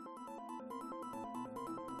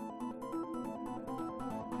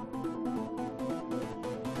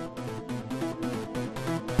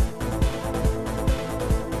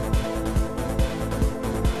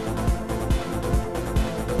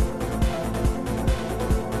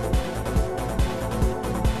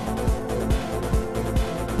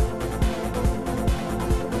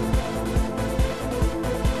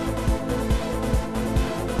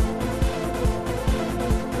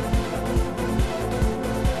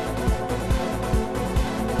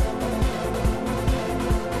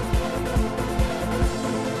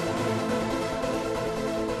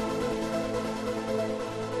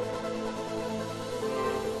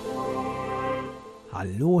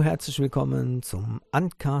Hallo, herzlich willkommen zum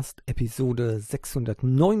Uncast Episode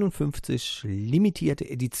 659 limitierte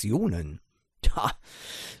Editionen. Ja,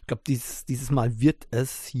 ich glaube, dieses Mal wird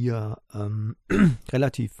es hier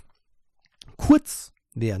relativ kurz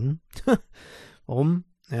werden. Warum?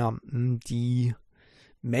 Ja, die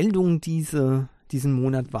Meldungen diesen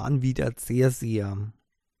Monat waren wieder sehr, sehr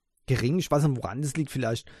gering. Ich weiß nicht, woran das liegt.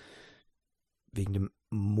 Vielleicht wegen dem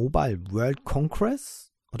Mobile World Congress?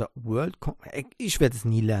 Oder ich werde es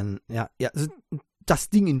nie lernen. Ja, also das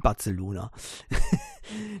Ding in Barcelona.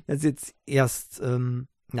 Das jetzt erst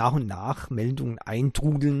nach und nach Meldungen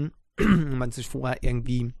eintrudeln und man sich vorher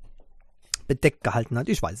irgendwie bedeckt gehalten hat.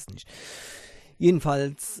 Ich weiß es nicht.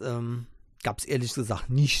 Jedenfalls gab es ehrlich gesagt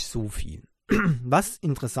nicht so viel. Was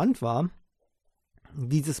interessant war,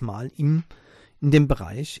 dieses Mal in dem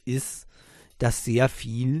Bereich ist, dass sehr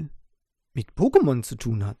viel mit Pokémon zu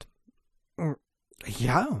tun hat.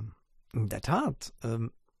 Ja, in der Tat.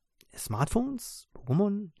 Smartphones,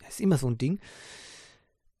 Pokémon, ist immer so ein Ding.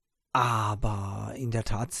 Aber in der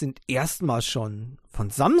Tat sind erstmal schon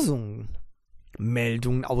von Samsung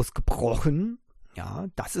Meldungen ausgebrochen, ja,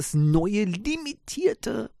 dass es neue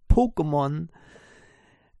limitierte Pokémon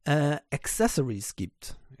Accessories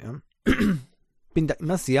gibt. Ja. Bin da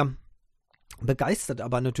immer sehr begeistert,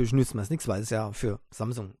 aber natürlich nützt mir es nichts, weil es ja für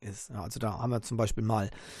Samsung ist. Ja, also da haben wir zum Beispiel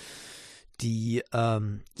mal die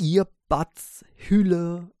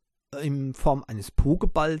Earbuds-Hülle in Form eines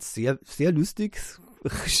Pokeballs, sehr, sehr lustig,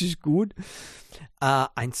 richtig gut.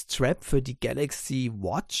 Ein Strap für die Galaxy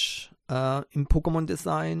Watch im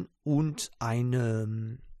Pokémon-Design und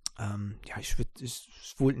eine,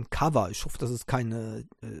 ist wohl ein Cover. Ich hoffe, dass es keine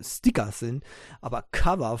Sticker sind, aber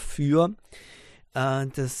Cover für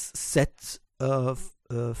das Set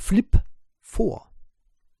Flip 4.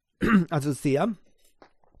 Also sehr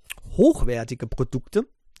hochwertige Produkte,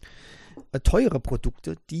 teure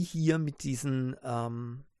Produkte, die hier mit diesen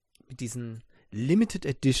Limited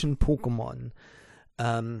Edition Pokémon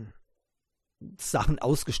Sachen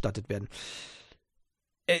ausgestattet werden.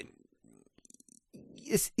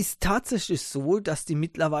 Es ist tatsächlich so, dass die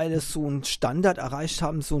mittlerweile so einen Standard erreicht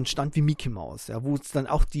haben, so einen Stand wie Mickey Mouse, ja, wo es dann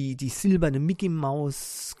auch die silberne Mickey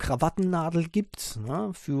Mouse Krawattennadel gibt,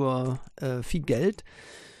 ne, für viel Geld,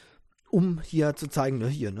 um hier zu zeigen, ne,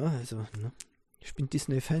 hier, ne, also, ne, ich bin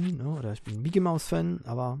Disney-Fan, ne, oder ich bin Mickey Mouse-Fan,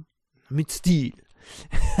 aber mit Stil.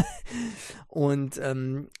 Und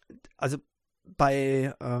also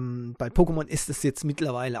bei Pokémon ist es jetzt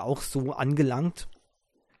mittlerweile auch so angelangt,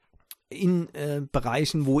 in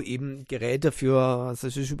Bereichen, wo eben Geräte für, was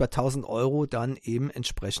weiß ich, über 1000 Euro dann eben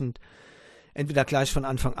entsprechend entweder gleich von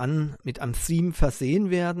Anfang an mit einem Theme versehen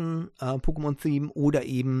werden, Pokémon-Theme, oder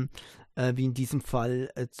eben, wie in diesem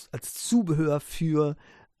Fall, als Zubehör für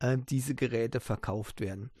diese Geräte verkauft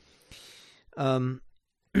werden.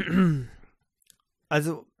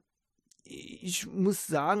 Also, ich muss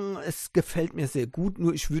sagen, es gefällt mir sehr gut,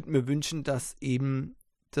 nur ich würde mir wünschen, dass eben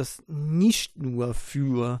das nicht nur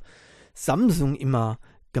für Samsung immer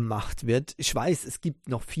gemacht wird. Ich weiß, es gibt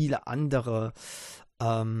noch viele andere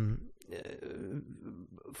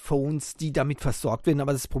Phones, die damit versorgt werden,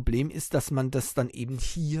 aber das Problem ist, dass man das dann eben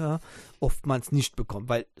hier oftmals nicht bekommt,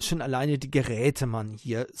 weil schon alleine die Geräte man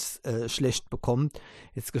hier schlecht bekommt,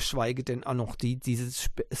 jetzt geschweige denn auch noch diese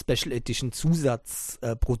Special Edition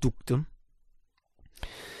Zusatzprodukte.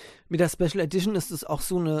 Mit der Special Edition ist es auch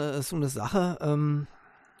so eine Sache,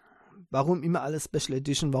 warum immer alles Special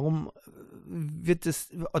Edition, warum wird es,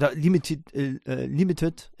 oder Limited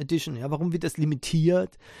Edition, ja, warum wird das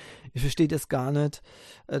limitiert? Ich verstehe das gar nicht.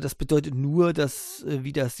 Das bedeutet nur, dass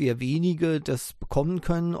wieder sehr wenige das bekommen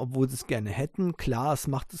können, obwohl sie es gerne hätten. Klar, es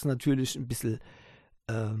macht es natürlich ein bisschen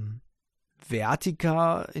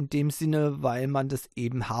wertiger in dem Sinne, weil man das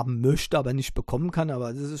eben haben möchte, aber nicht bekommen kann.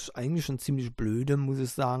 Aber das ist eigentlich schon ziemlich blöde, muss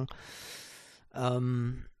ich sagen.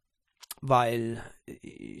 Weil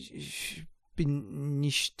ich bin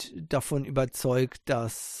nicht davon überzeugt,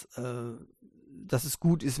 dass es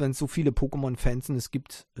gut ist, wenn es so viele Pokémon-Fans, und es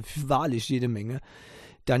gibt wahrlich jede Menge,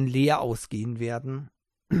 dann leer ausgehen werden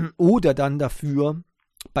oder dann dafür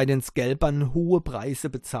bei den Scalpern hohe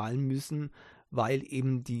Preise bezahlen müssen, weil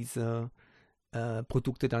eben diese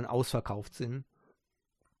Produkte dann ausverkauft sind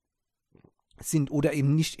oder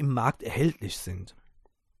eben nicht im Markt erhältlich sind.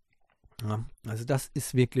 Ja, also das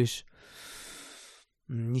ist wirklich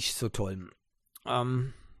nicht so toll.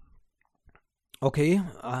 Okay,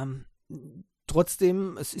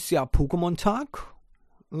 trotzdem, es ist ja Pokémon-Tag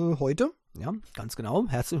heute, ja, ganz genau.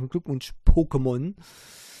 Herzlichen Glückwunsch, Pokémon.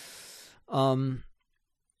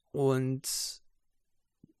 Und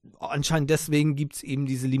anscheinend deswegen gibt es eben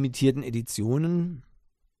diese limitierten Editionen.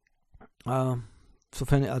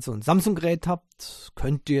 Sofern ihr also ein Samsung-Gerät habt,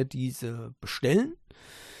 könnt ihr diese bestellen.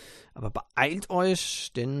 Aber beeilt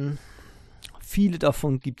euch, denn viele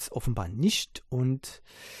davon gibt es offenbar nicht. Und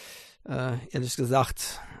ehrlich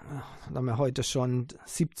gesagt, da wir heute schon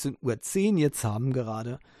 17:10 Uhr jetzt haben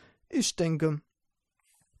gerade, ich denke,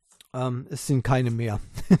 es sind keine mehr.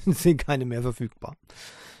 Es sind keine mehr verfügbar.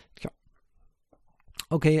 Tja.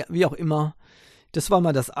 Okay, wie auch immer. Das war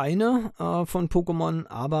mal das eine von Pokémon,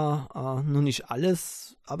 aber nur nicht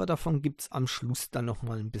alles. Aber davon gibt es am Schluss dann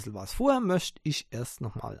nochmal ein bisschen was. Vorher möchte ich erst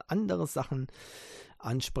nochmal andere Sachen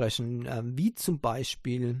ansprechen, wie zum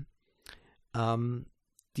Beispiel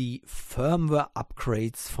die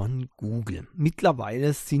Firmware-Upgrades von Google.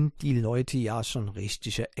 Mittlerweile sind die Leute ja schon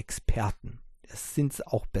richtige Experten. Es sind sie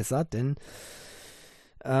auch besser, denn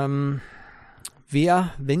wer,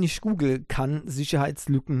 wenn nicht Google, kann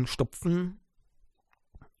Sicherheitslücken stopfen.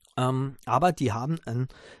 Aber die haben ein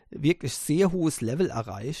wirklich sehr hohes Level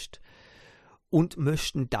erreicht und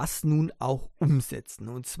möchten das nun auch umsetzen.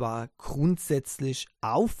 Und zwar grundsätzlich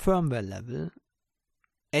auf Firmware-Level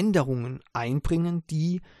Änderungen einbringen,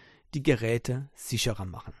 die die Geräte sicherer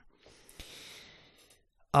machen.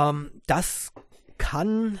 Das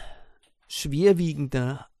kann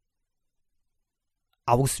schwerwiegende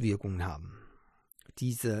Auswirkungen haben,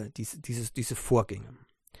 diese Vorgänge.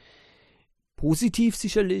 Positiv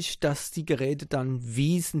sicherlich, dass die Geräte dann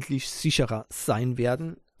wesentlich sicherer sein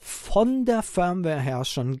werden, von der Firmware her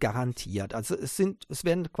schon garantiert. Also es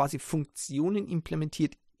werden quasi Funktionen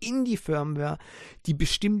implementiert in die Firmware, die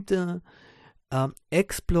bestimmte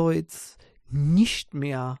Exploits nicht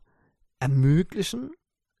mehr ermöglichen,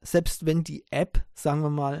 selbst wenn die App, sagen wir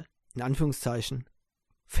mal, in Anführungszeichen,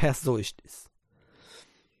 verseucht ist.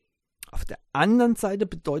 Auf der anderen Seite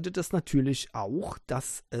bedeutet das natürlich auch,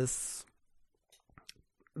 dass es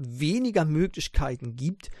weniger Möglichkeiten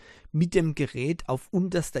gibt, mit dem Gerät auf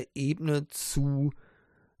unterster Ebene zu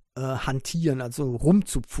hantieren, also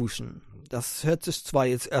rumzupfuschen. Das hört sich zwar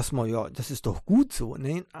jetzt erstmal, ja, das ist doch gut so,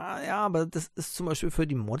 ne? Ja, aber das ist zum Beispiel für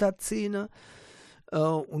die Modder-Szene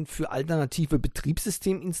und für alternative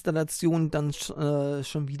Betriebssysteminstallationen dann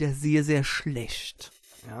schon wieder sehr, sehr schlecht.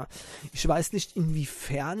 Ja? Ich weiß nicht,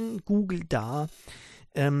 inwiefern Google da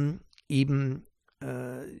eben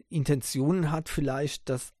Intentionen hat, vielleicht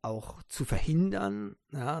das auch zu verhindern.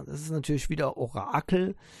 Ja, das ist natürlich wieder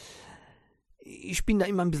Orakel. Ich bin da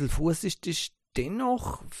immer ein bisschen vorsichtig.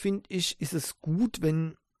 Dennoch finde ich, ist es gut,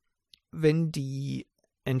 wenn die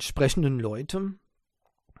entsprechenden Leute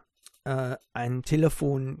ein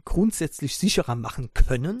Telefon grundsätzlich sicherer machen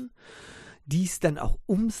können, dies dann auch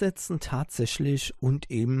umsetzen tatsächlich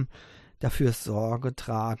und eben dafür Sorge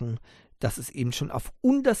tragen, dass es eben schon auf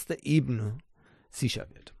unterster Ebene sicher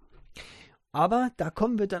wird. Aber da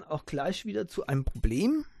kommen wir dann auch gleich wieder zu einem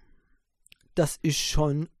Problem, das ich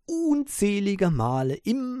schon unzählige Male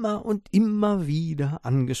immer und immer wieder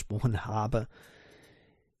angesprochen habe.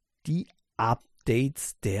 Die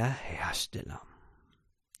Updates der Hersteller.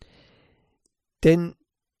 Denn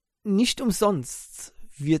nicht umsonst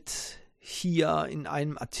wird hier in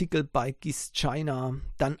einem Artikel bei GIS China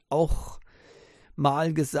dann auch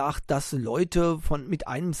mal gesagt, dass Leute mit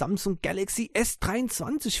einem Samsung Galaxy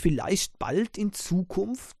S23 vielleicht bald in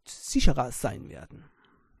Zukunft sicherer sein werden.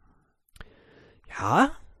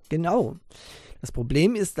 Ja, genau. Das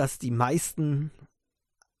Problem ist, dass die meisten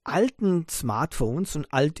alten Smartphones,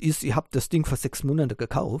 und alt ist, ihr habt das Ding vor 6 Monaten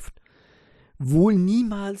gekauft, wohl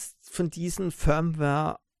niemals von diesen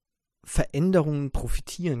Firmware-Veränderungen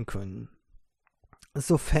profitieren können.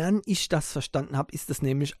 Sofern ich das verstanden habe, ist es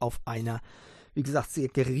nämlich auf einer, wie gesagt, sehr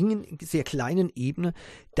geringen, sehr kleinen Ebene.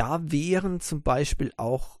 Da wären zum Beispiel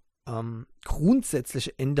auch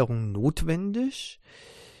grundsätzliche Änderungen notwendig,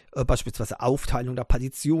 beispielsweise Aufteilung der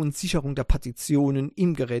Partitionen, Sicherung der Partitionen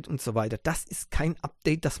im Gerät und so weiter. Das ist kein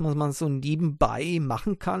Update, das man mal so nebenbei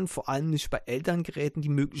machen kann, vor allem nicht bei älteren Geräten, die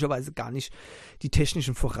möglicherweise gar nicht die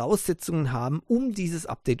technischen Voraussetzungen haben, um dieses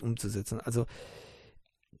Update umzusetzen. Also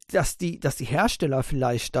dass die Hersteller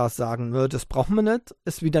vielleicht da sagen, das brauchen wir nicht,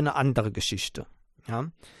 ist wieder eine andere Geschichte.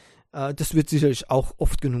 Ja? Das wird sicherlich auch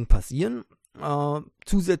oft genug passieren.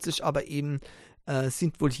 Zusätzlich aber eben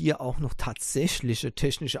sind wohl hier auch noch tatsächliche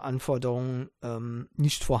technische Anforderungen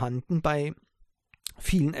nicht vorhanden bei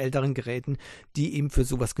vielen älteren Geräten, die eben für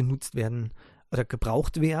sowas genutzt werden oder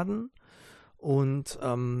gebraucht werden. Und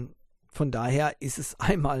von daher ist es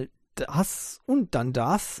einmal das und dann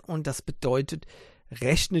das. Und das bedeutet,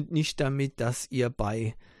 rechnet nicht damit, dass ihr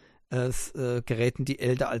bei Geräten, die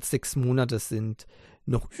älter als 6 Monate sind,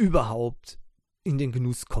 noch überhaupt in den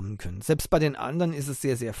Genuss kommen können. Selbst bei den anderen ist es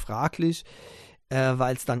sehr, sehr fraglich,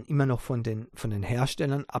 weil es dann immer noch von den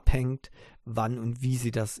Herstellern abhängt, wann und wie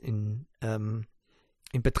sie das in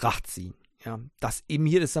Betracht ziehen. Ja, dass eben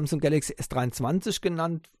hier das Samsung Galaxy S23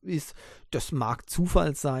 genannt ist, das mag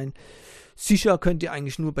Zufall sein. Sicher könnt ihr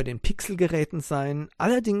eigentlich nur bei den Pixel-Geräten sein.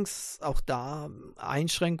 Allerdings auch da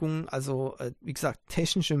Einschränkungen, also wie gesagt,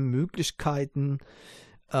 technische Möglichkeiten.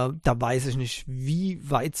 Da weiß ich nicht, wie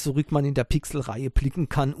weit zurück man in der Pixel-Reihe blicken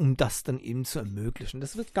kann, um das dann eben zu ermöglichen.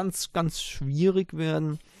 Das wird ganz, ganz schwierig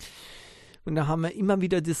werden. Und da haben wir immer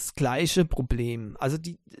wieder das gleiche Problem. Also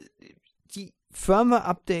die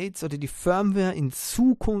Firmware-Updates oder die Firmware in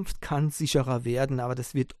Zukunft kann sicherer werden, aber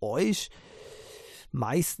das wird euch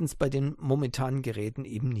meistens bei den momentanen Geräten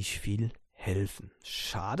eben nicht viel helfen.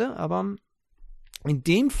 Schade, aber in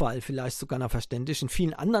dem Fall vielleicht sogar noch verständlich. In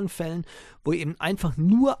vielen anderen Fällen, wo eben einfach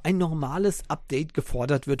nur ein normales Update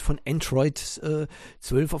gefordert wird von Android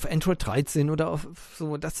 12 auf Android 13 oder auf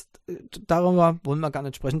so, darüber wollen wir gar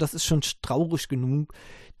nicht sprechen. Das ist schon traurig genug.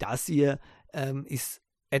 Das hier ist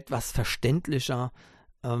etwas verständlicher,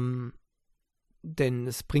 denn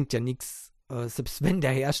es bringt ja nichts, selbst wenn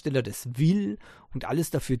der Hersteller das will und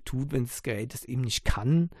alles dafür tut, wenn das Gerät es eben nicht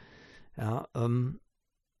kann, ja,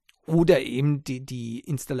 oder eben die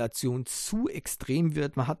Installation zu extrem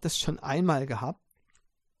wird. Man hat das schon einmal gehabt,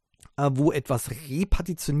 wo etwas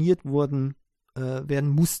repartitioniert werden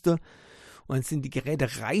musste und dann sind die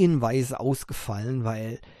Geräte reihenweise ausgefallen,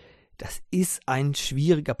 weil das ist ein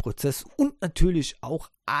schwieriger Prozess und natürlich auch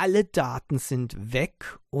alle Daten sind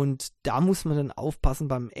weg und da muss man dann aufpassen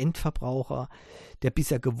beim Endverbraucher, der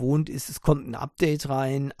bisher gewohnt ist, es kommt ein Update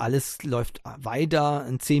rein, alles läuft weiter,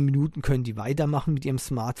 in 10 Minuten können die weitermachen mit ihrem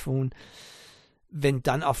Smartphone. Wenn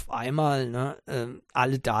dann auf einmal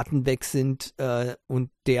alle Daten weg sind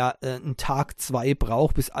und der einen Tag, 2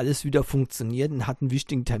 braucht, bis alles wieder funktioniert und hat einen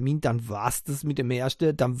wichtigen Termin, dann war es das mit dem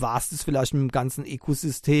Hersteller, dann war es das vielleicht mit dem ganzen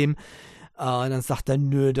Ökosystem. Dann sagt er,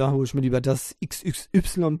 nö, da hole ich mir lieber das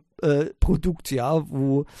XXY-Produkt, ja,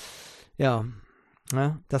 wo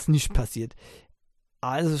das nicht passiert.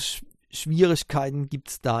 Also Schwierigkeiten gibt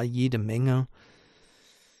es da jede Menge.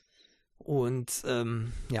 Und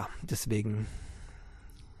deswegen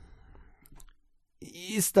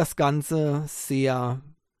ist das Ganze sehr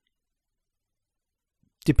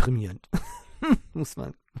deprimierend. muss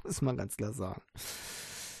man ganz klar sagen.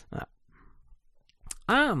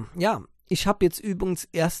 Ja. Ich habe jetzt übrigens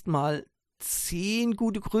erstmal 10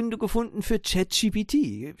 gute Gründe gefunden für ChatGPT.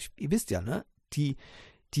 Ihr wisst ja, ne? Die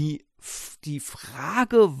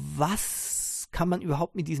Frage, was kann man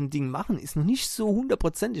überhaupt mit diesem Ding machen, ist noch nicht so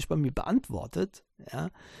hundertprozentig bei mir beantwortet.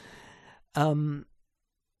 Ja.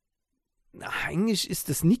 Eigentlich ist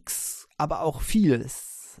das nix, aber auch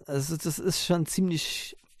vieles. Also das ist schon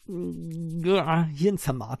ziemlich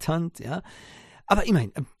hirnzermarternd, ja. Aber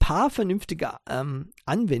immerhin, ein paar vernünftige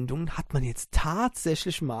Anwendungen hat man jetzt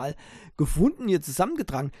tatsächlich mal gefunden, hier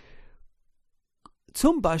zusammengetragen.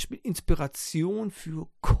 Zum Beispiel Inspiration für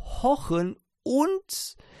Kochen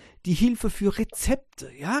und die Hilfe für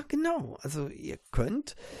Rezepte. Ja, genau. Also ihr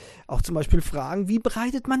könnt auch zum Beispiel fragen, wie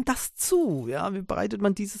bereitet man das zu? Ja, wie bereitet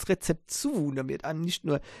man dieses Rezept zu? Da wird einem nicht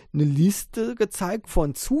nur eine Liste gezeigt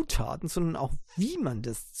von Zutaten, sondern auch, wie man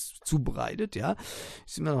das zubereitet. Ja,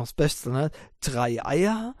 ist immer noch das Beste. Ne? 3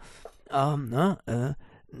 Eier, ein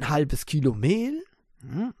halbes Kilo Mehl,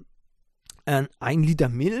 1 Liter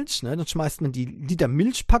Milch, ne? Dann schmeißt man die Liter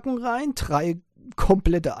Milchpackung rein, 3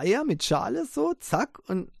 komplette Eier mit Schale, so, zack,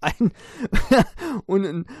 und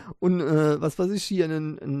was weiß ich hier,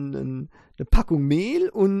 eine Packung Mehl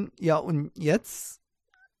und jetzt,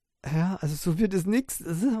 ja, also so wird es nichts,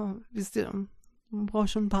 wisst ihr, man braucht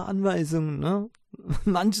schon ein paar Anweisungen, ne?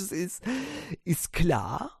 Manches ist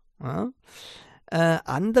klar, ja?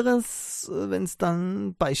 Anderes, wenn es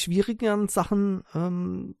dann bei schwierigen Sachen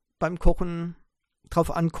beim Kochen drauf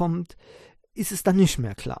ankommt, ist es dann nicht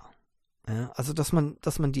mehr klar. Ja, also, dass man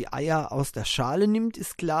die Eier aus der Schale nimmt,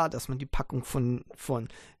 ist klar. Dass man die Packung von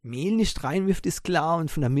Mehl nicht reinwirft, ist klar.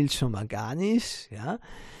 Und von der Milch schon mal gar nicht. Ja.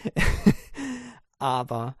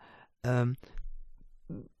 Aber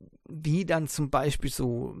wie dann zum Beispiel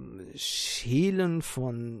so Schälen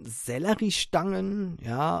von Selleriestangen,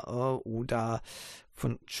 ja, oder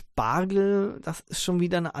von Spargel, das ist schon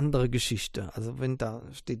wieder eine andere Geschichte. Also wenn da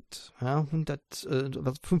steht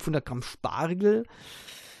 500 Gramm Spargel,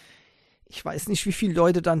 ich weiß nicht, wie viele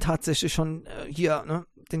Leute dann tatsächlich schon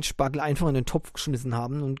den Spargel einfach in den Topf geschmissen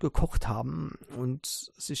haben und gekocht haben und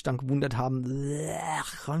sich dann gewundert haben,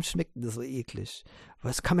 warum schmeckt das so eklig? Aber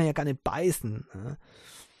das kann man ja gar nicht beißen.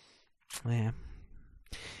 Naja.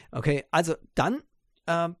 Okay, also dann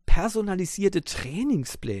personalisierte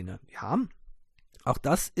Trainingspläne. Ja, auch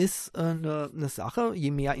das ist eine Sache.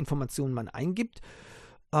 Je mehr Informationen man eingibt,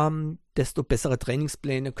 desto bessere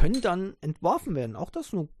Trainingspläne können dann entworfen werden. Auch das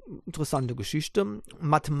ist eine interessante Geschichte.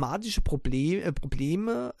 Mathematische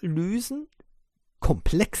Probleme lösen,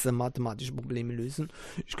 komplexe mathematische Probleme lösen.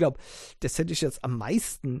 Ich glaube, das hätte ich jetzt am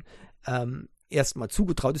meisten erstmal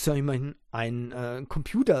zugetraut. Das ist ja immerhin ein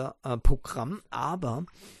Computerprogramm, aber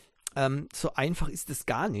so einfach ist es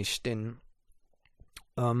gar nicht, denn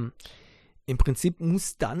im Prinzip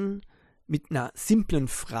muss dann mit einer simplen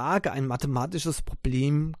Frage ein mathematisches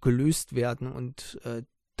Problem gelöst werden und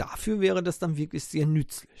dafür wäre das dann wirklich sehr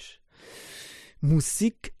nützlich.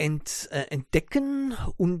 Musik entdecken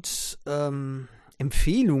und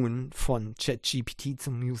Empfehlungen von ChatGPT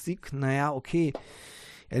zur Musik, naja, okay.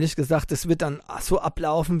 Ehrlich gesagt, das wird dann so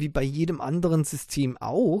ablaufen wie bei jedem anderen System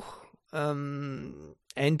auch.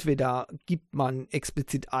 Entweder gibt man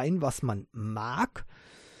explizit ein, was man mag,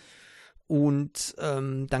 und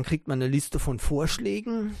dann kriegt man eine Liste von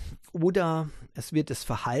Vorschlägen, oder es wird das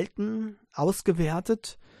Verhalten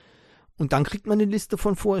ausgewertet und dann kriegt man eine Liste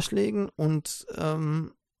von Vorschlägen, und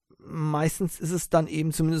meistens ist es dann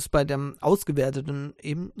eben, zumindest bei dem Ausgewerteten,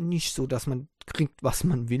 eben nicht so, dass man kriegt, was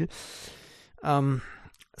man will.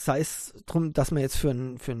 Sei es darum, dass man jetzt für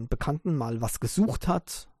einen Bekannten mal was gesucht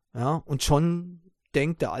hat, ja, und schon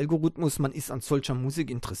denkt der Algorithmus, man ist an solcher Musik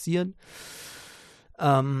interessiert.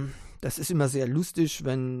 Das ist immer sehr lustig,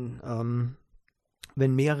 wenn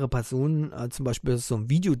mehrere Personen, zum Beispiel so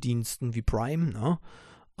Videodiensten wie Prime, ne,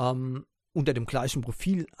 unter dem gleichen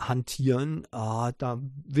Profil hantieren, da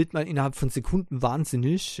wird man innerhalb von Sekunden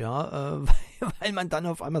wahnsinnig, ja, weil man dann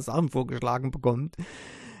auf einmal Sachen vorgeschlagen bekommt,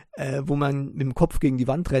 wo man mit dem Kopf gegen die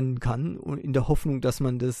Wand rennen kann, und in der Hoffnung, dass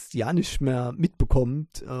man das ja nicht mehr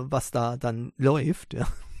mitbekommt, was da dann läuft. Ja.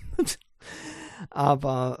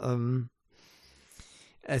 Aber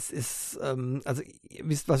es ist, also ihr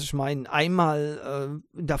wisst, was ich meine, einmal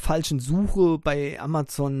in der falschen Suche bei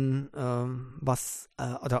Amazon was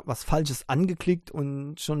Falsches angeklickt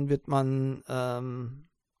und schon wird man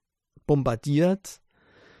bombardiert.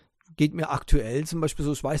 Geht mir aktuell zum Beispiel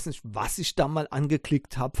so, ich weiß nicht, was ich da mal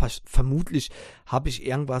angeklickt habe. Vermutlich habe ich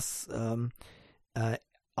irgendwas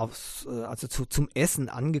zum Essen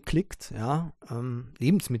angeklickt, ja,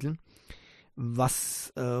 Lebensmittel,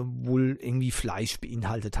 was wohl irgendwie Fleisch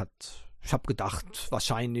beinhaltet hat. Ich habe gedacht,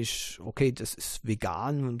 wahrscheinlich, okay, das ist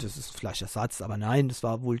vegan und das ist Fleischersatz, aber nein, das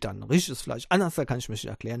war wohl dann richtiges Fleisch. Anders, da kann ich mich nicht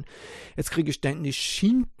erklären. Jetzt kriege ich ständig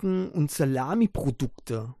Schinken- und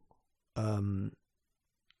Salami-Produkte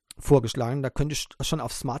vorgeschlagen. Da könnte ich schon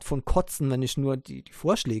aufs Smartphone kotzen, wenn ich nur die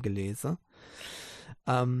Vorschläge lese.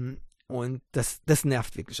 Und das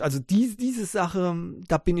nervt wirklich. Also diese Sache,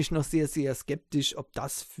 da bin ich noch sehr, sehr skeptisch, ob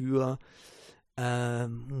das für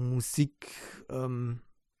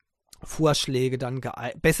Musikvorschläge dann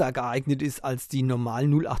besser geeignet ist als die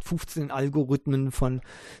normalen 0815-Algorithmen von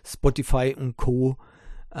Spotify und Co.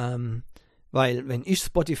 Weil wenn ich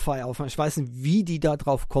Spotify aufmache, ich weiß nicht, wie die da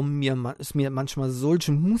drauf kommen, mir manchmal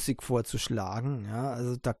solche Musik vorzuschlagen, ja,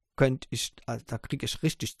 also da kriege ich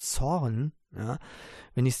richtig Zorn, ja,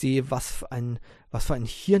 wenn ich sehe, was für einen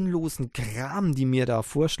hirnlosen Kram die mir da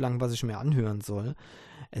vorschlagen, was ich mir anhören soll.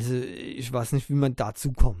 Also ich weiß nicht, wie man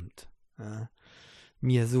dazu kommt, ja,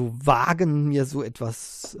 mir so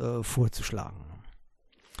etwas vorzuschlagen.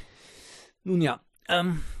 Nun ja,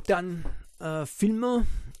 dann Filme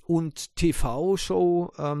und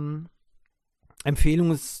TV-Show, Empfehlung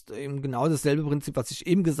ist eben genau dasselbe Prinzip, was ich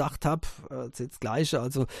eben gesagt habe, das Gleiche,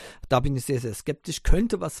 also da bin ich sehr, sehr skeptisch.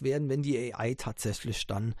 Könnte was werden, wenn die AI tatsächlich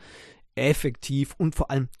dann effektiv und vor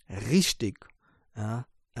allem richtig, ja,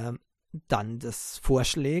 dann das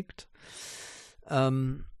vorschlägt.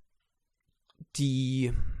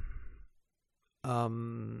 Die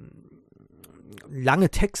lange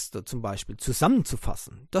Texte zum Beispiel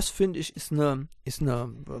zusammenzufassen, das finde ich ist eine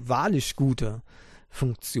wahrlich gute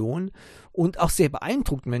Funktion und auch sehr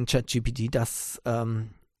beeindruckend, wenn ChatGPT das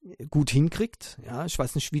gut hinkriegt. Ja, ich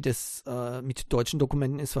weiß nicht, wie das mit deutschen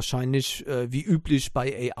Dokumenten ist, wahrscheinlich wie üblich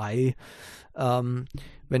bei AI, wenn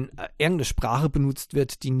irgendeine Sprache benutzt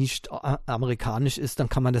wird, die nicht amerikanisch ist, dann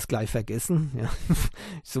kann man das gleich vergessen. Ja.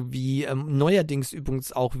 So wie neuerdings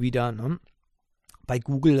übrigens auch wieder, ne? Bei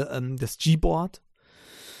Google das Gboard,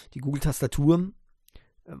 die Google-Tastatur.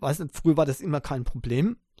 Weiß nicht, früher war das immer kein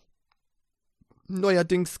Problem.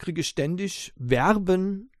 Neuerdings kriege ich ständig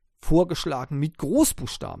Verben vorgeschlagen mit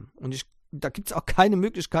Großbuchstaben. Und da gibt es auch keine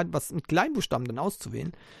Möglichkeit, was mit Kleinbuchstaben dann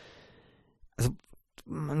auszuwählen. Also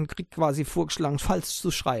man kriegt quasi vorgeschlagen, falsch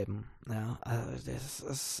zu schreiben. Ja, also das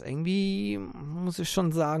ist irgendwie, muss ich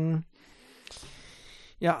schon sagen,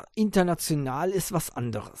 ja, international ist was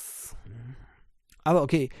anderes. Aber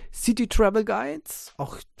okay, City Travel Guides,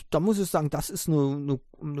 auch da muss ich sagen, das ist eine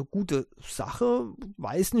gute Sache.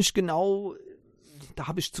 Weiß nicht genau, da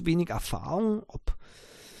habe ich zu wenig Erfahrung,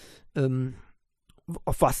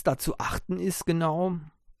 auf was da zu achten ist genau.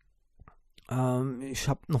 Ich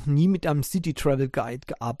habe noch nie mit einem City Travel Guide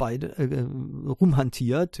gearbeitet,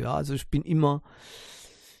 rumhantiert. Ja, also ich bin immer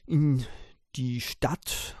in die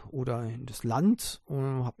Stadt oder in das Land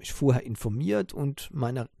und habe mich vorher informiert und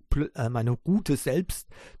meine Route selbst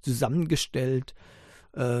zusammengestellt.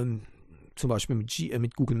 Zum Beispiel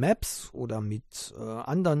mit Google Maps oder mit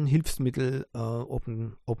anderen Hilfsmitteln.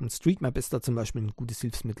 OpenStreetMap ist da zum Beispiel ein gutes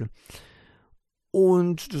Hilfsmittel.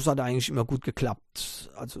 Und das hat eigentlich immer gut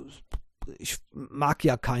geklappt. Also ich mag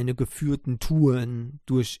ja keine geführten Touren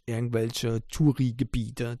durch irgendwelche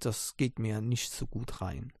Touri-Gebiete. Das geht mir nicht so gut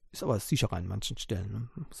rein. Ist aber sicherer an manchen Stellen, ne?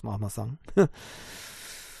 Muss man auch mal sagen.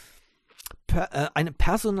 Eine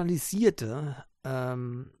personalisierte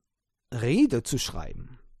Rede zu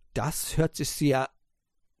schreiben, das hört sich sehr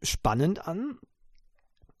spannend an.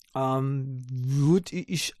 Würde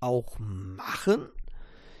ich auch machen.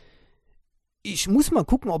 Ich muss mal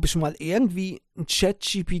gucken, ob ich mal irgendwie einen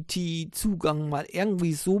ChatGPT-Zugang mal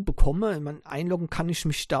irgendwie so bekomme. Ich meine, einloggen kann ich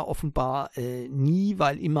mich da offenbar nie,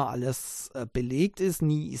 weil immer alles belegt ist.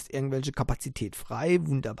 Nie ist irgendwelche Kapazität frei.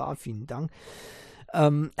 Wunderbar, vielen Dank.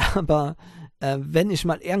 Aber wenn ich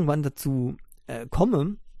mal irgendwann dazu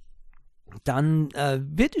komme, dann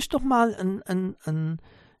werde ich doch mal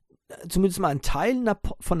zumindest mal einen Teil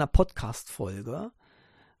von einer Podcast-Folge,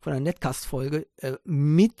 von einer Netcast-Folge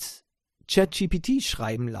mit ChatGPT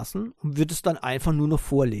schreiben lassen und würde es dann einfach nur noch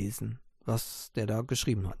vorlesen, was der da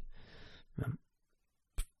geschrieben hat. Ja.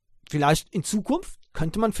 Vielleicht in Zukunft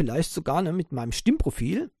könnte man vielleicht sogar mit meinem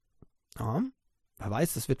Stimmprofil, ja, wer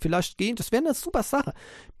weiß, das wird vielleicht gehen, das wäre eine super Sache.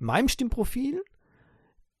 Mit meinem Stimmprofil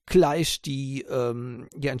gleich den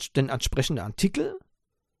entsprechenden Artikel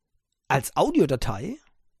als Audiodatei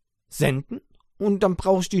senden und dann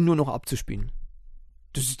brauche ich die nur noch abzuspielen.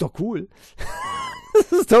 Das ist doch cool. Das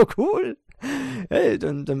ist doch cool. Hey,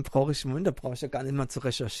 dann brauche ich ja gar nicht mal zu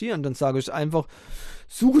recherchieren. Dann sage ich einfach,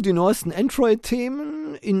 suche die neuesten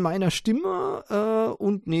Android-Themen in meiner Stimme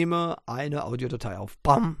und nehme eine Audiodatei auf.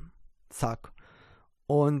 Bam, zack.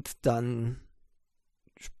 Und dann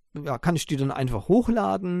kann ich die dann einfach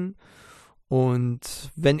hochladen.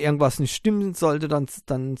 Und wenn irgendwas nicht stimmen sollte,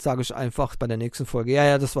 dann sage ich einfach bei der nächsten Folge,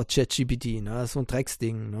 ja, das war ChatGPT, ne? Das ist so ein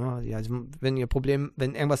Drecksding. Ne? Ja, also wenn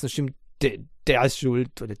irgendwas nicht stimmt, der ist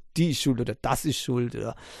schuld oder die ist schuld oder das ist schuld.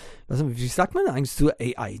 Oder wie sagt man eigentlich zur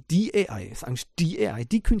AI? Die AI ist eigentlich die AI,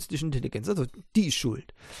 die künstliche Intelligenz, also die ist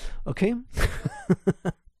schuld. Okay?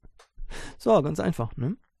 So, ganz einfach,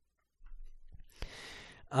 ne?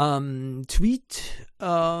 Tweets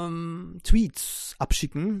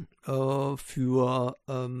abschicken für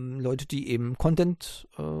Leute, die eben Content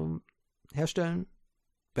herstellen.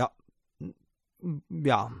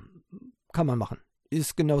 Ja, kann man machen.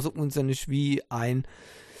 Ist genauso unsinnig wie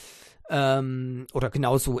oder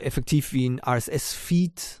genauso effektiv wie ein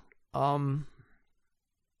RSS-Feed, den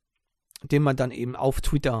man dann eben auf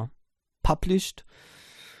Twitter publisht.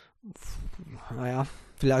 Naja,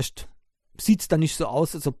 vielleicht sieht es dann nicht so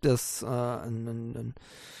aus, als ob das ein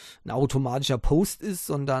automatischer Post ist,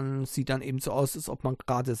 sondern sieht dann eben so aus, als ob man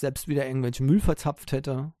gerade selbst wieder irgendwelche Müll verzapft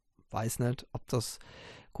hätte. Weiß nicht, ob das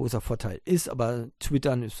großer Vorteil ist, aber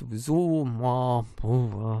Twittern ist sowieso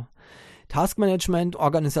Taskmanagement,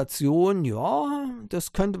 Organisation, ja,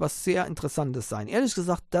 das könnte was sehr Interessantes sein. Ehrlich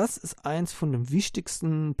gesagt, das ist eins von den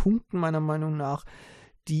wichtigsten Punkten meiner Meinung nach,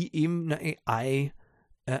 die eben eine AI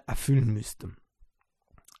erfüllen müsste.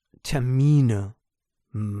 Termine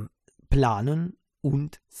planen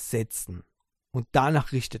und setzen. Und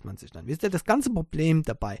danach richtet man sich dann. Wisst ihr, das ganze Problem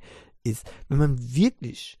dabei ist, wenn man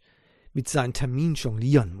wirklich mit seinen Terminen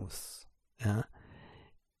jonglieren muss, ja,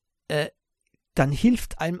 dann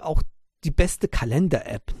hilft einem auch die beste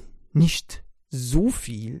Kalender-App nicht so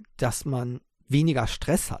viel, dass man weniger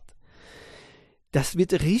Stress hat. Das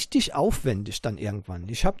wird richtig aufwendig dann irgendwann.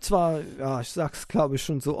 Ich habe zwar, ich sag's glaube ich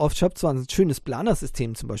schon so oft, ich habe zwar ein schönes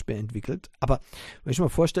Planersystem zum Beispiel entwickelt, aber wenn ich mir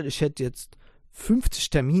vorstelle, ich hätte jetzt 50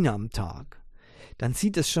 Termine am Tag, dann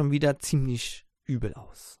sieht es schon wieder ziemlich übel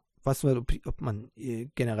aus. Ich weiß nicht, ob man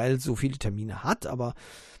generell so viele Termine hat, aber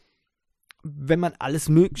wenn man alles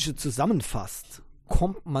Mögliche zusammenfasst,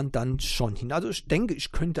 kommt man dann schon hin. Also ich denke,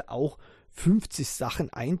 ich könnte auch 50 Sachen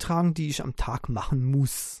eintragen, die ich am Tag machen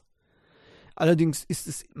muss. Allerdings ist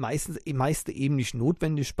es meiste eben nicht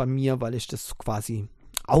notwendig bei mir, weil ich das quasi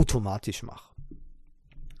automatisch mache.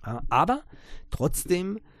 Aber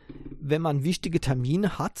trotzdem, wenn man wichtige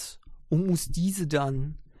Termine hat und muss diese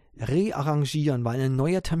dann rearrangieren, weil ein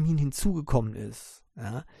neuer Termin hinzugekommen ist,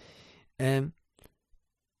 ja,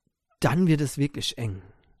 dann wird es wirklich eng.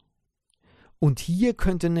 Und hier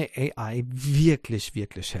könnte eine AI wirklich,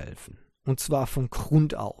 wirklich helfen. Und zwar von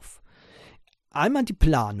Grund auf. Einmal die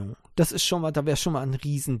Planung, das ist schon mal, da wäre schon mal ein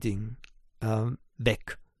Riesending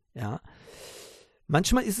weg. Ja.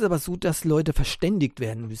 Manchmal ist es aber so, dass Leute verständigt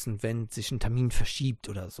werden müssen, wenn sich ein Termin verschiebt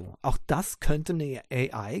oder so. Auch das könnte eine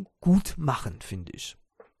AI gut machen, finde ich.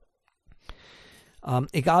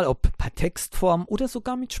 Egal ob per Textform oder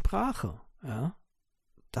sogar mit Sprache. Ja.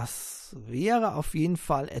 Das wäre auf jeden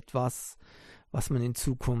Fall etwas, was man in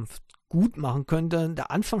Zukunft gut machen könnte. Der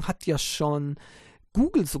Anfang hat ja schon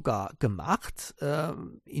Google sogar gemacht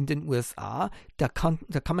in den USA. Da kann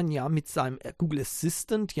man ja mit seinem Google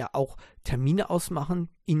Assistant ja auch Termine ausmachen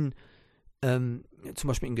in zum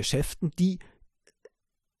Beispiel in Geschäften, die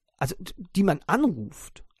man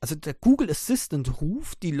anruft. Also der Google Assistant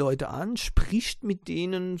ruft die Leute an, spricht mit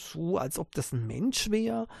denen so, als ob das ein Mensch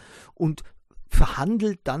wäre und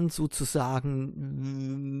verhandelt dann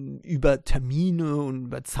sozusagen über Termine und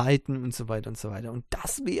über Zeiten und so weiter und so weiter. Und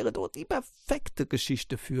das wäre doch die perfekte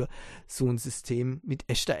Geschichte für so ein System mit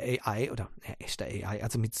echter AI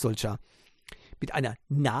also mit einer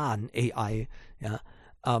nahen AI, ja,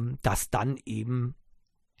 dass dann eben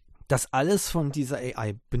das alles von dieser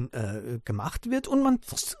AI gemacht wird und man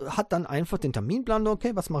hat dann einfach den Terminplan,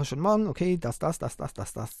 okay, was mache ich schon morgen, okay, das,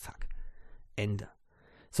 zack, Ende.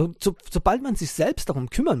 Sobald man sich selbst darum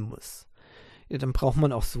kümmern muss, ja, dann braucht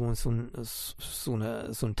man auch so ein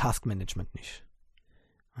Taskmanagement nicht.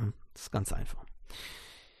 Das ist ganz einfach.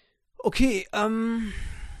 Okay,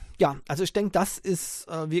 ja, also ich denke, das ist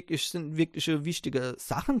sind wirkliche wichtige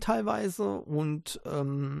Sachen teilweise und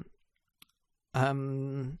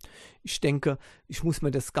ich denke, ich muss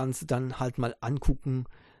mir das Ganze dann halt mal angucken,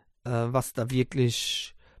 was da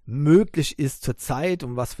wirklich möglich ist zurzeit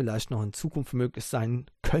und was vielleicht noch in Zukunft möglich sein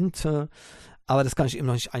könnte. Aber das kann ich eben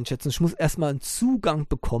noch nicht einschätzen. Ich muss erstmal einen Zugang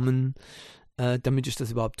bekommen, damit ich das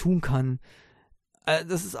überhaupt tun kann.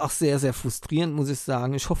 Das ist auch sehr, sehr frustrierend, muss ich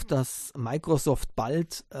sagen. Ich hoffe, dass Microsoft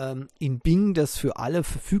bald in Bing das für alle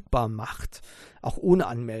verfügbar macht, auch ohne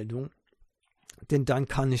Anmeldung. Denn dann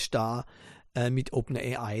kann ich da mit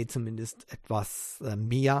OpenAI zumindest etwas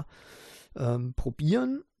mehr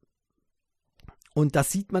probieren. Und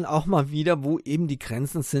das sieht man auch mal wieder, wo eben die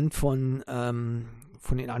Grenzen sind von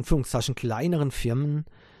in Anführungszeichen kleineren Firmen.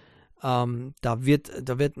 Da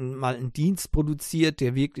wird mal ein Dienst produziert,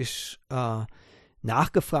 der wirklich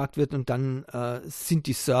nachgefragt wird und dann sind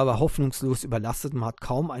die Server hoffnungslos überlastet. Man hat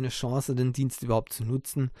kaum eine Chance, den Dienst überhaupt zu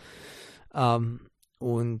nutzen.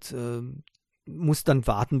 Und muss dann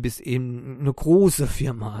warten, bis eben eine große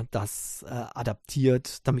Firma das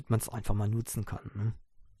adaptiert, damit man es einfach mal nutzen kann. Ne?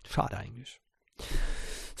 Schade eigentlich.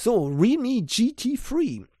 So, Realme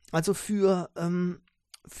GT3. Also für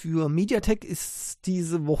MediaTek ist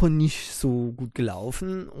diese Woche nicht so gut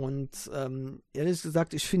gelaufen und ehrlich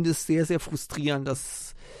gesagt, ich finde es sehr, sehr frustrierend,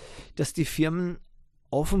 dass die Firmen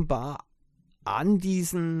offenbar an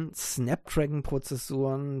diesen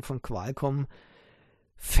Snapdragon-Prozessoren von Qualcomm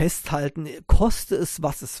festhalten, koste es,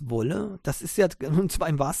 was es wolle. Das ist ja, und zwar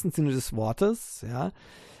im wahrsten Sinne des Wortes, ja,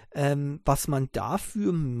 was man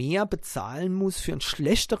dafür mehr bezahlen muss für einen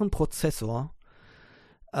schlechteren Prozessor.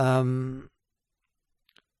 Das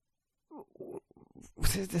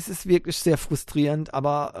ist wirklich sehr frustrierend,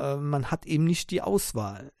 aber man hat eben nicht die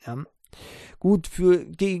Auswahl. Ja. Gut, für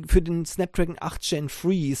den Snapdragon 8 Gen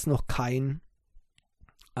 3 ist noch kein,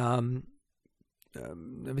 wie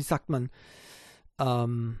sagt man,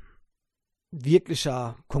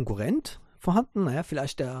 wirklicher Konkurrent vorhanden. Naja,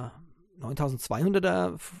 vielleicht der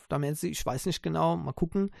 9200er, ich weiß nicht genau, mal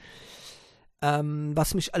gucken.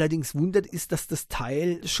 Was mich allerdings wundert, ist, dass das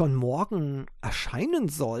Teil schon morgen erscheinen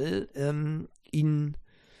soll in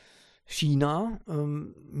China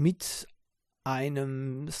mit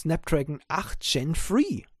einem Snapdragon 8 Gen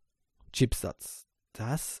 3 Chipsatz.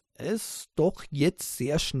 Das ist doch jetzt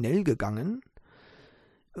sehr schnell gegangen.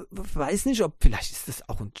 Weiß nicht, ob vielleicht ist das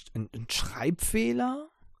auch ein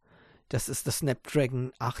Schreibfehler, dass es das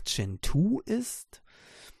Snapdragon 8 Gen 2 ist.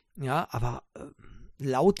 Ja, aber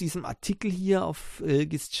laut diesem Artikel hier auf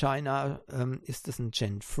GIS China ist es ein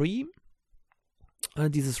Gen 3.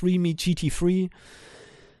 Dieses Realme GT3.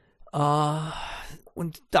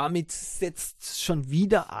 Und damit setzt schon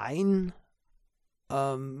wieder ein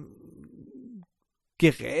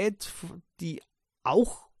Gerät, die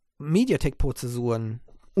auch MediaTek-Prozessoren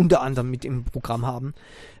unter anderem mit im Programm haben,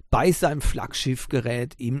 bei seinem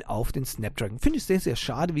Flaggschiffgerät eben auf den Snapdragon. Finde ich sehr, sehr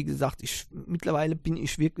schade. Wie gesagt, mittlerweile bin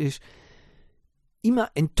ich wirklich immer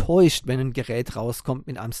enttäuscht, wenn ein Gerät rauskommt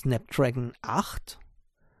mit einem Snapdragon 8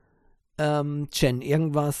 Gen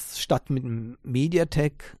irgendwas statt mit einem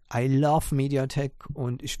MediaTek. I love MediaTek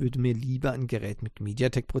und ich würde mir lieber ein Gerät mit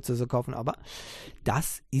MediaTek-Prozessor kaufen, aber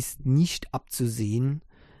das ist nicht abzusehen,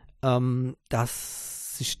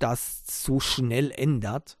 dass sich das so schnell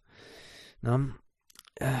ändert. Na,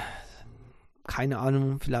 keine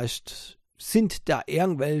Ahnung, vielleicht sind da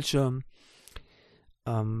irgendwelche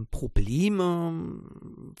Probleme,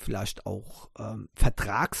 vielleicht auch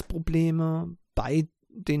Vertragsprobleme bei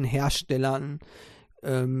den Herstellern,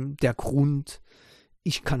 der Grund,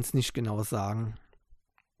 ich kann es nicht genau sagen.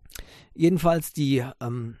 Jedenfalls die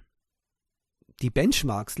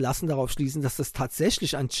Benchmarks lassen darauf schließen, dass das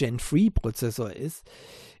tatsächlich ein Gen-3-Prozessor ist.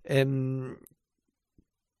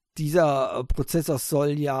 Dieser Prozessor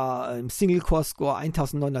soll ja im Single-Core-Score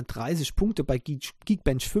 1930 Punkte bei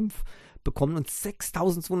Geekbench 5 bekommen und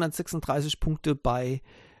 6236 Punkte beim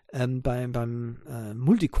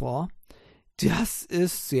Multicore. Das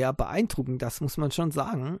ist sehr beeindruckend, das muss man schon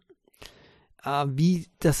sagen. Wie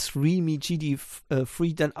das Realme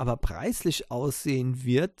GT3 dann aber preislich aussehen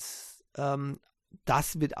wird,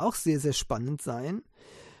 das wird auch sehr, sehr spannend sein.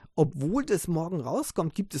 Obwohl das morgen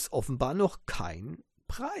rauskommt, gibt es offenbar noch keinen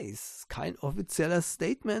Preis. Kein offizieller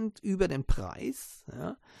Statement über den Preis.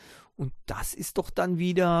 Ja. Und das ist doch dann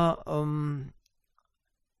wieder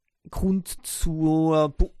Grund zur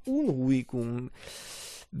Beunruhigung.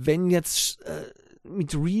 Wenn jetzt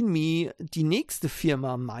mit Realme die nächste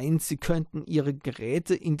Firma meint, sie könnten ihre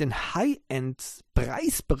Geräte in den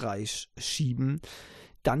High-End-Preisbereich schieben,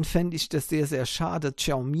 dann fände ich das sehr, sehr schade.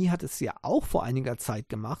 Xiaomi hat es ja auch vor einiger Zeit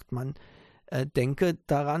gemacht. Man denke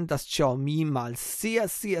daran, dass Xiaomi mal sehr,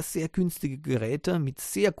 sehr, sehr günstige Geräte mit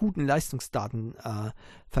sehr guten Leistungsdaten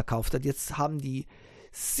verkauft hat. Jetzt haben die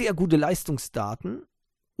sehr gute Leistungsdaten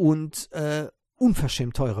und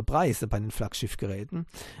unverschämt teure Preise bei den Flaggschiffgeräten.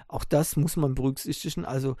 Auch das muss man berücksichtigen.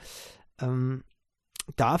 Also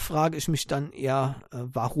da frage ich mich dann eher,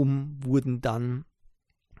 warum wurden dann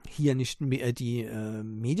hier nicht mehr die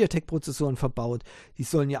MediaTek-Prozessoren verbaut? Die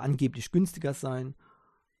sollen ja angeblich günstiger sein.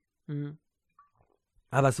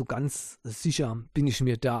 Aber so ganz sicher bin ich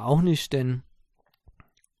mir da auch nicht, denn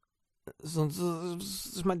sonst,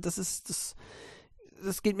 ich meine, das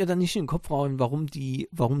geht mir dann nicht in den Kopf rein, warum die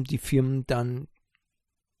Firmen dann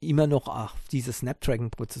immer noch auf diese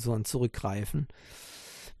Snapdragon-Prozessoren zurückgreifen,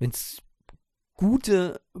 wenn es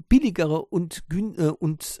gute, billigere und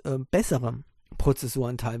bessere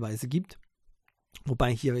Prozessoren teilweise gibt.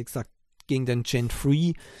 Wobei hier, wie gesagt, gegen den Gen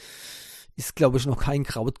 3 ist, glaube ich, noch kein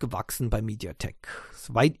Kraut gewachsen bei MediaTek,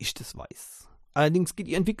 soweit ich das weiß. Allerdings geht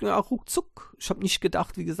die Entwicklung auch ruckzuck. Ich habe nicht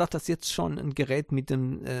gedacht, wie gesagt, dass jetzt schon ein Gerät mit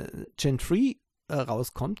dem Gen 3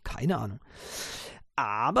 rauskommt. Keine Ahnung.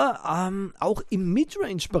 Aber auch im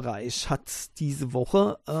Midrange-Bereich hat diese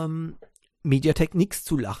Woche MediaTek nichts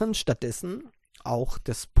zu lachen. Stattdessen auch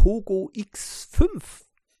das Poco X5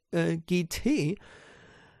 GT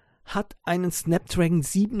hat einen Snapdragon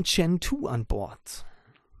 7 Gen 2 an Bord.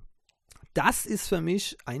 Das ist für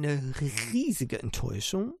mich eine riesige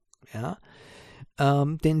Enttäuschung, ja.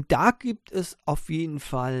 Denn da gibt es auf jeden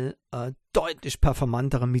Fall deutlich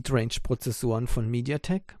performantere Midrange-Prozessoren von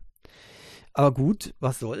MediaTek. Aber gut,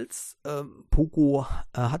 was soll's. Poco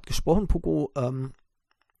hat gesprochen. Poco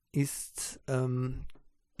ist eine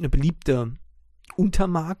beliebte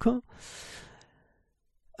Untermarke.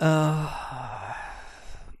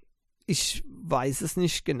 Ich weiß es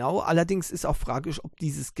nicht genau. Allerdings ist auch fraglich, ob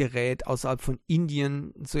dieses Gerät außerhalb von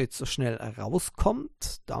Indien so schnell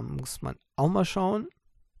rauskommt. Da muss man auch mal schauen.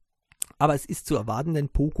 Aber es ist zu erwarten, denn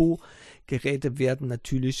Poco-Geräte werden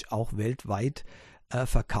natürlich auch weltweit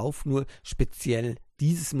verkauft. Nur speziell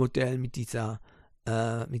dieses Modell mit diesem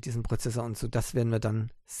Prozessor und so, das werden wir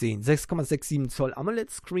dann sehen. 6,67 Zoll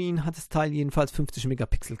AMOLED-Screen hat das Teil jedenfalls, 50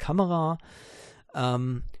 Megapixel Kamera.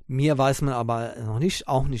 Mehr weiß man aber noch nicht,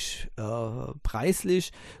 auch nicht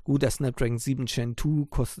preislich. Gut, der Snapdragon 7 Gen 2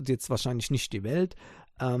 kostet jetzt wahrscheinlich nicht die Welt.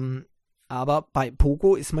 Aber bei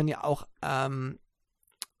Poco ist man ja auch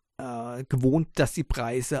gewohnt, dass die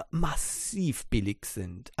Preise massiv billig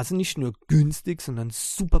sind. Also nicht nur günstig, sondern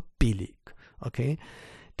super billig. Okay,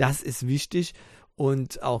 das ist wichtig.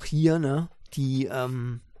 Und auch hier, ne, die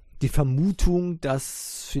Vermutung,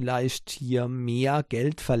 dass vielleicht hier mehr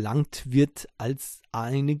Geld verlangt wird, als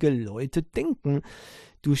einige Leute denken,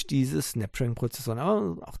 durch diese Snapdragon-Prozessoren.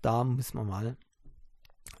 Aber auch da müssen wir mal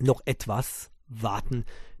noch etwas warten,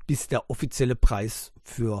 bis der offizielle Preis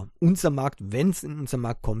für unser Markt, wenn es in unser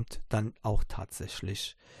Markt kommt, dann auch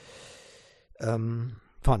tatsächlich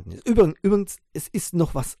vorhanden ist. Übrigens, es ist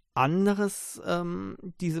noch was anderes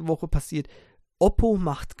diese Woche passiert. Oppo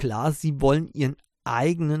macht klar, sie wollen ihren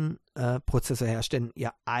eigenen Prozessor herstellen,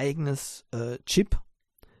 ihr eigenes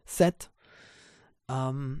Chipset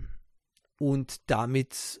und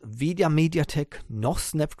damit weder MediaTek noch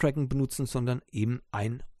Snapdragon benutzen, sondern eben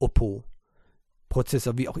ein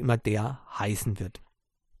Oppo-Prozessor, wie auch immer der heißen wird.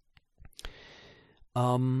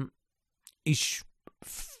 Ich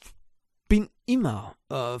bin immer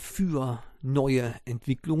für neue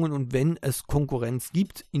Entwicklungen und wenn es Konkurrenz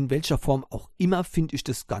gibt, in welcher Form auch immer, finde ich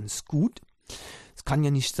das ganz gut. Es kann ja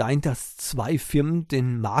nicht sein, dass 2 Firmen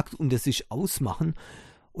den Markt unter sich ausmachen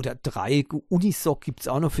oder 3. Unisoc gibt es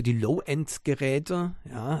auch noch für die Low-End-Geräte,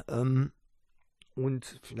 ja,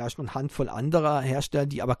 und vielleicht noch eine Handvoll anderer Hersteller,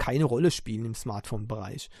 die aber keine Rolle spielen im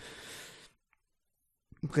Smartphone-Bereich.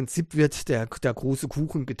 Im Prinzip wird der große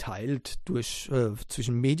Kuchen geteilt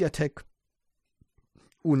zwischen MediaTek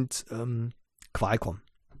und Qualcomm.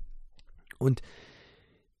 Und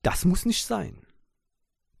das muss nicht sein.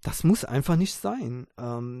 Das muss einfach nicht sein.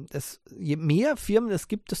 Je mehr Firmen es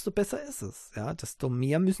gibt, desto besser ist es. Ja, desto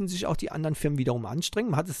mehr müssen sich auch die anderen Firmen wiederum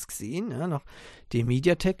anstrengen. Man hat es gesehen, ja, nach der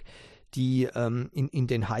MediaTek, die in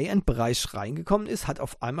den High-End-Bereich reingekommen ist, hat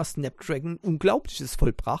auf einmal Snapdragon Unglaubliches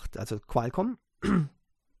vollbracht, also Qualcomm.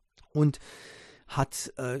 Und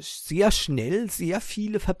hat sehr schnell sehr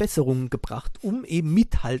viele Verbesserungen gebracht, um eben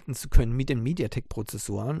mithalten zu können mit den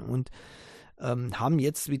MediaTek-Prozessoren und haben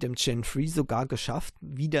jetzt mit dem Gen 3 sogar geschafft,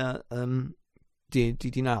 wieder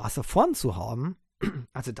die Nase vorn zu haben.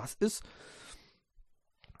 Also das ist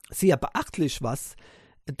sehr beachtlich, was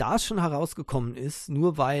da schon herausgekommen ist,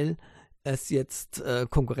 nur weil es jetzt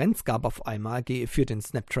Konkurrenz gab auf einmal für den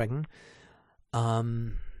Snapdragon.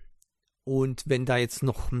 Und wenn da jetzt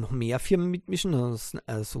noch mehr Firmen mitmischen,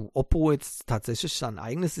 also Oppo jetzt tatsächlich sein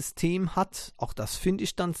eigenes System hat, auch das finde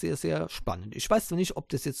ich dann sehr, sehr spannend. Ich weiß zwar nicht, ob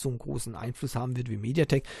das jetzt so einen großen Einfluss haben wird wie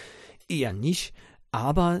MediaTek, eher nicht,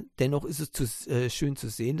 aber dennoch ist es schön zu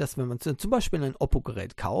sehen, dass wenn man zum Beispiel ein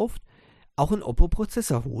Oppo-Gerät kauft, auch einen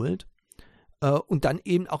Oppo-Prozessor holt und dann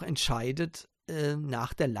eben auch entscheidet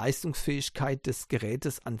nach der Leistungsfähigkeit des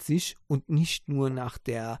Gerätes an sich und nicht nur nach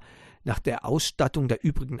der Ausstattung, der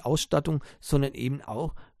übrigen Ausstattung, sondern eben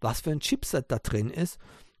auch, was für ein Chipset da drin ist.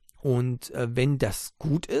 Und wenn das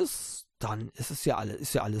gut ist, dann ist es ja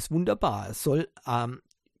alles wunderbar. Es soll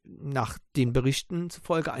nach den Berichten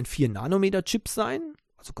zufolge ein 4-Nanometer-Chip sein,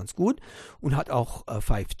 also ganz gut, und hat auch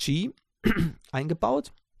 5G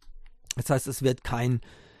eingebaut. Das heißt, es wird kein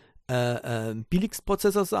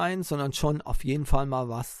Billigprozessor sein, sondern schon auf jeden Fall mal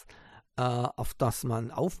was, auf das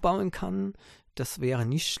man aufbauen kann. Das wäre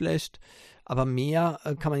nicht schlecht, aber mehr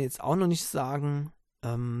kann man jetzt auch noch nicht sagen.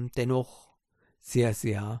 Dennoch sehr,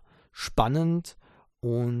 sehr spannend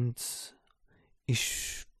und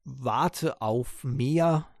ich warte auf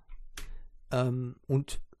mehr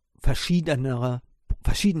und verschiedene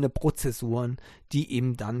Prozessoren, die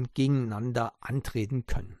eben dann gegeneinander antreten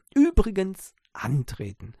können. Übrigens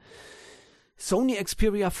antreten. Sony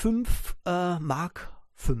Xperia 5 Mark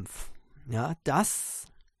 5. Ja, das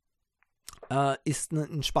ist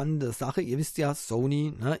eine spannende Sache. Ihr wisst ja,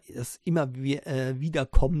 Sony, ne, das immer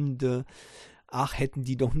wiederkommende, ach, hätten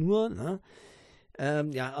die doch nur, ne?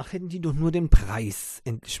 Hätten die doch nur den Preis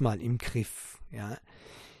endlich mal im Griff, ja.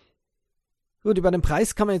 Gut, über den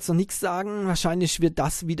Preis kann man jetzt noch nichts sagen. Wahrscheinlich wird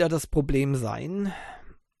das wieder das Problem sein,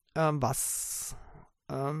 was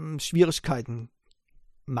Schwierigkeiten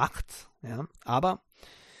macht, ja. Aber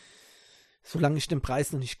solange ich den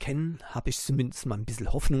Preis noch nicht kenne, habe ich zumindest mal ein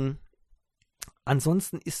bisschen Hoffnung.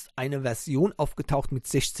 Ansonsten ist eine Version aufgetaucht mit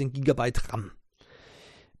 16 GB RAM.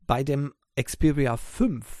 Bei dem Xperia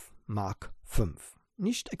 5 Mark 5.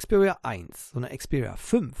 Nicht Xperia 1, sondern Xperia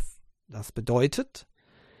 5. Das bedeutet,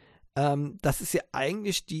 das ist ja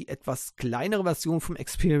eigentlich die etwas kleinere Version vom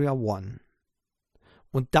Xperia One.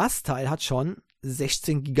 Und das Teil hat schon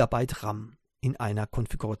 16 GB RAM in einer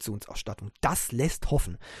Konfigurationsausstattung. Das lässt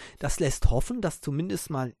hoffen. Das lässt hoffen, dass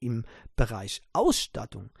zumindest mal im Bereich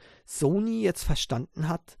Ausstattung Sony jetzt verstanden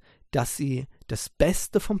hat, dass sie das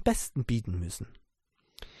Beste vom Besten bieten müssen.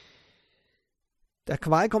 Der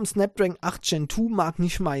Qualcomm Snapdragon 8 Gen 2 mag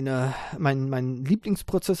nicht mein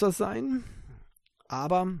Lieblingsprozessor sein,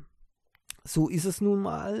 aber so ist es nun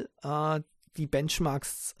mal. Die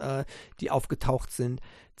Benchmarks, die aufgetaucht sind,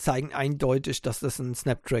 zeigen eindeutig, dass das ein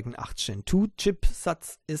Snapdragon 8 Gen 2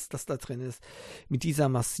 Chipsatz ist, das da drin ist. Mit dieser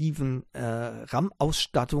massiven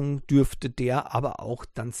RAM-Ausstattung dürfte der aber auch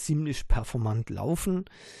dann ziemlich performant laufen.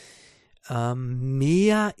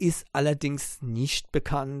 Mehr ist allerdings nicht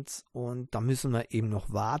bekannt und da müssen wir eben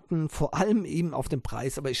noch warten, vor allem eben auf den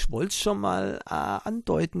Preis. Aber ich wollte schon mal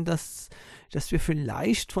andeuten, dass wir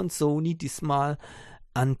vielleicht von Sony diesmal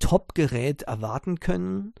ein Top-Gerät erwarten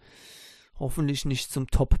können. Hoffentlich nicht zum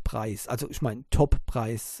Top-Preis. Also ich meine,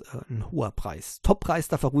 Top-Preis, ein hoher Preis. Top-Preis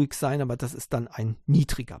darf er ruhig sein, aber das ist dann ein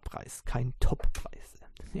niedriger Preis, kein Top-Preis.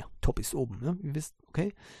 Ja, Top ist oben, ne? Ihr wisst,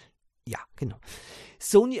 okay? Ja, genau.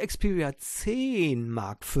 Sony Xperia 10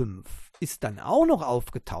 Mark V ist dann auch noch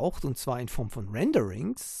aufgetaucht, und zwar in Form von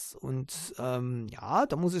Renderings. Und ja,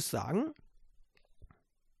 da muss ich sagen,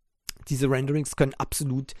 diese Renderings können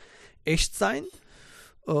absolut echt sein.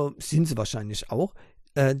 Sind sie wahrscheinlich auch.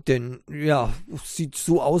 Denn ja, sieht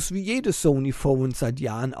so aus, wie jedes Sony-Phone seit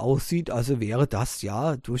Jahren aussieht. Also wäre das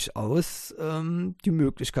ja durchaus die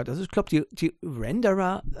Möglichkeit. Also ich glaube, die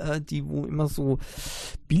Renderer, die wo immer so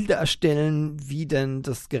Bilder erstellen, wie denn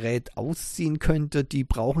das Gerät aussehen könnte, die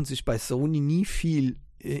brauchen sich bei Sony nie viel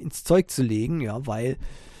ins Zeug zu legen, ja, weil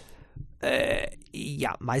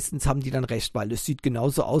ja, meistens haben die dann recht, weil es sieht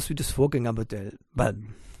genauso aus wie das Vorgängermodell.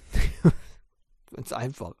 Ganz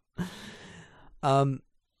einfach.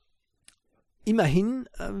 Immerhin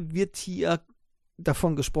wird hier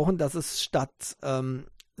davon gesprochen, dass es statt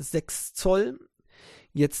 6 Zoll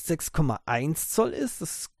jetzt 6,1 Zoll ist.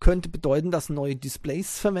 Das könnte bedeuten, dass neue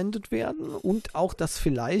Displays verwendet werden und auch, dass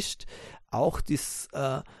vielleicht auch das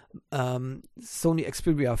Sony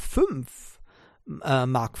Xperia 5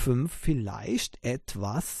 Mark V vielleicht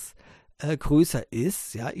etwas größer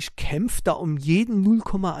ist. Ja, ich kämpfe da um jeden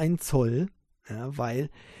 0,1 Zoll, ja, weil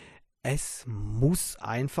es muss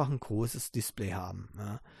einfach ein großes Display haben.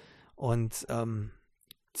 Ja. Und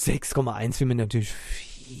 6,1 für mich natürlich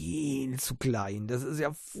viel zu klein. Das ist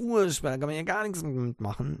ja furchtbar, da kann man ja gar nichts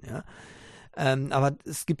mitmachen. Ja. Aber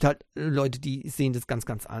es gibt halt Leute, die sehen das ganz,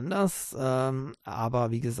 ganz anders. Aber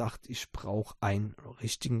wie gesagt, ich brauche einen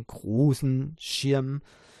richtigen großen Schirm,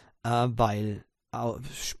 weil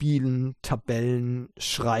Spielen, Tabellen,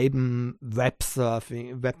 Schreiben,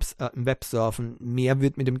 Websurfen, mehr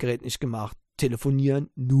wird mit dem Gerät nicht gemacht. Telefonieren,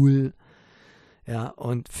 0. Ja,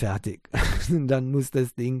 und fertig. Dann muss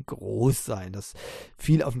das Ding groß sein. Das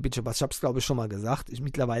viel auf dem Bildschirm. Ich habe es, glaube ich, schon mal gesagt.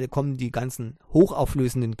 Mittlerweile kommen die ganzen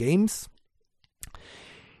hochauflösenden Games.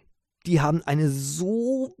 Die haben eine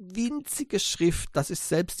so winzige Schrift, dass ich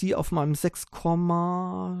selbst hier auf meinem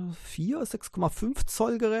 6,5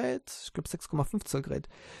 Zoll Gerät, ich glaube 6,5 Zoll Gerät,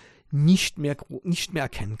 nicht mehr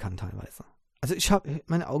erkennen kann teilweise. Also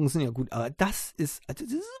meine Augen sind ja gut, aber das ist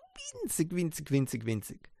winzig.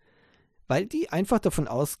 Weil die einfach davon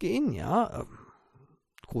ausgehen, ja,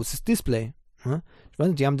 großes Display. Ne? Ich weiß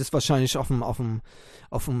nicht, die haben das wahrscheinlich auf dem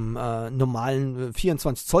normalen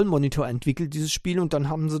 24-Zoll-Monitor entwickelt, dieses Spiel, und dann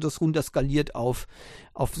haben sie das runterskaliert auf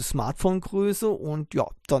die Smartphone-Größe, und ja,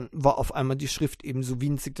 dann war auf einmal die Schrift eben so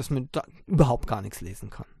winzig, dass man da überhaupt gar nichts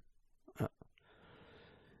lesen kann. Ja.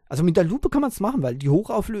 Also mit der Lupe kann man es machen, weil die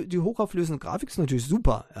hochauflösende Grafik ist natürlich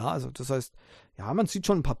super. Ja, also das heißt, ja, man sieht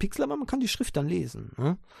schon ein paar Pixel, aber man kann die Schrift dann lesen.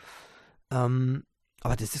 Ne?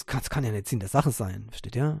 Aber das kann ja nicht Sinn der Sache sein,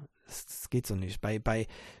 versteht ihr? Das geht so nicht. Bei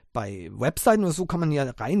Webseiten oder so kann man ja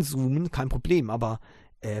reinzoomen, kein Problem, aber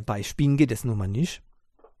bei Spielen geht das nun mal nicht.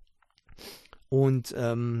 Und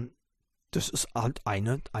das ist halt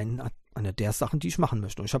eine der Sachen, die ich machen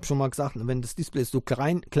möchte. Und ich habe schon mal gesagt, wenn das Display so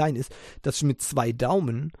klein ist, dass ich mit 2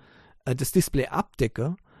 Daumen das Display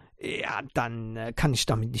abdecke, ja, dann kann ich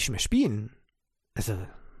damit nicht mehr spielen. Also,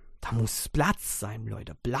 da muss Platz sein,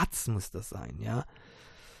 Leute. Platz muss das sein, ja.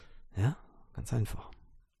 Ja, ganz einfach.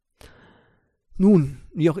 Nun,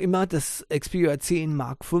 wie auch immer, das Xperia 10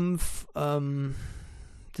 Mark V,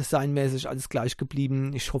 designmäßig alles gleich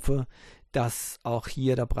geblieben. Ich hoffe, dass auch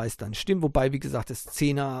hier der Preis dann stimmt. Wobei, wie gesagt, das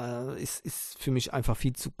 10er ist für mich einfach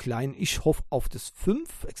viel zu klein. Ich hoffe auf das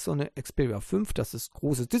 5, so eine Xperia 5, dass es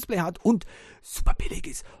großes Display hat und super billig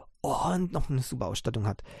ist und noch eine super Ausstattung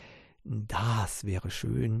hat. Das wäre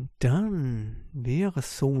schön. Dann wäre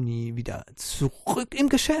Sony wieder zurück im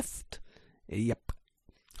Geschäft. Ja.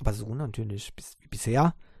 Aber so natürlich wie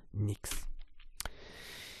bisher nix.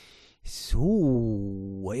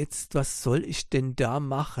 So, jetzt was soll ich denn da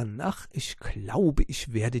machen? Ach, ich glaube,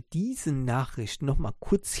 ich werde diese Nachricht nochmal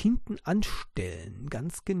kurz hinten anstellen.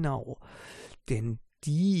 Ganz genau. Denn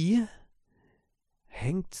die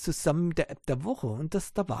hängt zusammen mit der App der Woche. Und da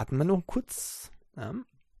warten wir noch kurz. Ja.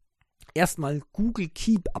 Erstmal Google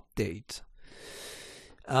Keep Update.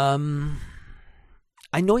 Ein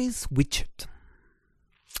neues Widget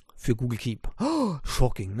für Google Keep. Oh,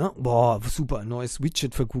 shocking, ne? Boah, super, ein neues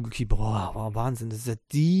Widget für Google Keep. Boah, Wahnsinn, das ist ja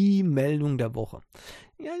die Meldung der Woche.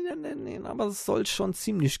 Ja, aber es soll schon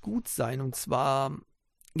ziemlich gut sein. Und zwar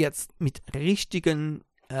jetzt mit richtigen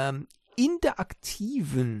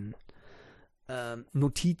interaktiven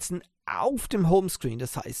Notizen auf dem Homescreen.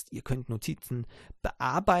 Das heißt, ihr könnt Notizen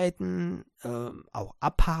bearbeiten, auch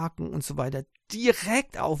abhaken und so weiter,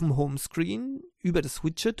 direkt auf dem Homescreen über das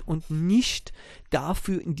Widget und nicht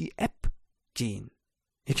dafür in die App gehen.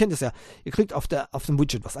 Ihr kennt das ja, ihr kriegt auf dem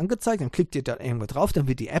Widget was angezeigt, dann klickt ihr da irgendwo drauf, dann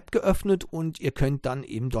wird die App geöffnet und ihr könnt dann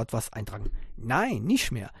eben dort was eintragen. Nein,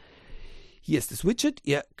 nicht mehr. Hier ist das Widget,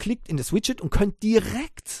 ihr klickt in das Widget und könnt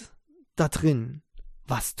direkt da drin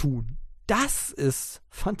was tun. Das ist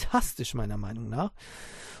fantastisch meiner Meinung nach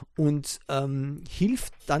und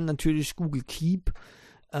hilft dann natürlich Google Keep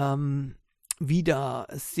wieder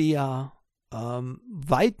sehr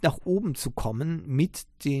weit nach oben zu kommen mit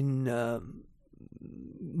den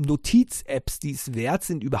Notiz-Apps, die es wert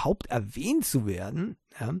sind, überhaupt erwähnt zu werden.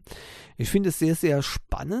 Ja. Ich finde es sehr, sehr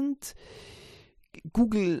spannend.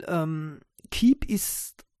 Google Keep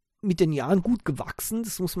ist mit den Jahren gut gewachsen,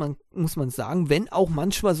 das muss man sagen, wenn auch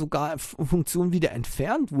manchmal sogar Funktionen wieder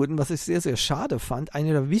entfernt wurden, was ich sehr, sehr schade fand.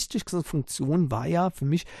 Eine der wichtigsten Funktionen war ja für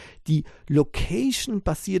mich die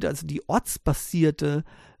Location-basierte, also die ortsbasierte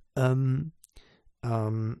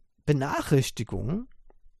Benachrichtigung.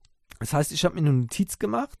 Das heißt, ich habe mir eine Notiz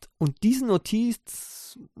gemacht und diese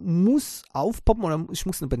Notiz muss aufpoppen oder ich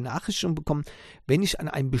muss eine Benachrichtigung bekommen, wenn ich an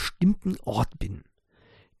einem bestimmten Ort bin.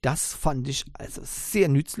 Das fand ich also sehr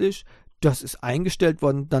nützlich. Das ist eingestellt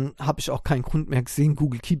worden. Dann habe ich auch keinen Grund mehr gesehen,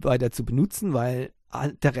 Google Keep weiter zu benutzen, weil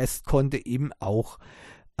der Rest konnte eben auch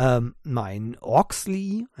mein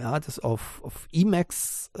Auxly, ja, das auf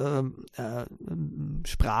Emacs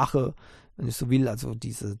Sprache, wenn ich so will, also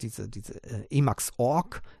diese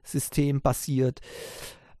Emacs-Org-System basiert.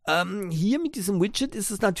 Hier mit diesem Widget ist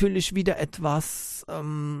es natürlich wieder etwas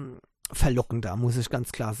verlockender, muss ich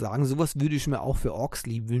ganz klar sagen. Sowas würde ich mir auch für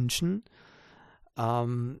Auxly wünschen.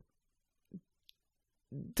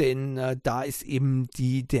 Denn da ist eben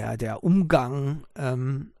der Umgang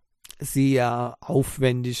sehr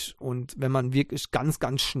aufwendig und wenn man wirklich ganz,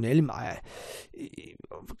 ganz schnell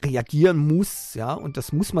reagieren muss, ja, und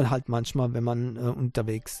das muss man halt manchmal, wenn man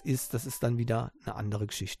unterwegs ist, das ist dann wieder eine andere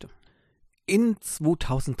Geschichte. In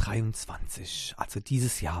 2023, also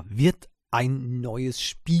dieses Jahr, wird ein neues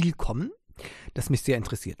Spiel kommen, das mich sehr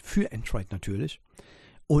interessiert, für Android natürlich.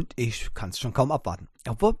 Und ich kann es schon kaum abwarten.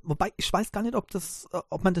 Wobei, ich weiß gar nicht,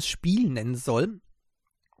 ob man das Spiel nennen soll.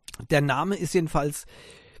 Der Name ist jedenfalls,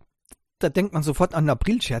 da denkt man sofort an einen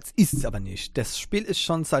Aprilscherz, ist es aber nicht. Das Spiel ist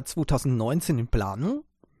schon seit 2019 in Planung.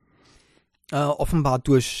 Offenbar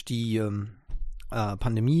durch die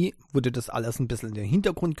Pandemie wurde das alles ein bisschen in den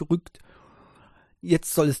Hintergrund gerückt.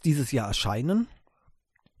 Jetzt soll es dieses Jahr erscheinen.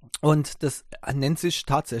 Und das nennt sich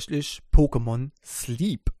tatsächlich Pokémon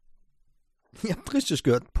Sleep. Ihr habt richtig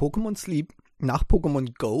gehört, Pokémon Sleep, nach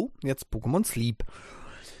Pokémon Go, jetzt Pokémon Sleep.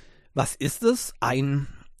 Was ist es? Ein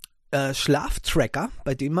Schlaftracker,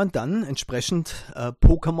 bei dem man dann entsprechend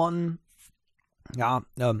Pokémon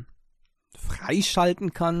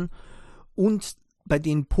freischalten kann und bei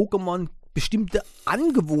denen Pokémon bestimmte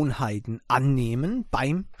Angewohnheiten annehmen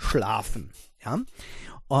beim Schlafen. Ja?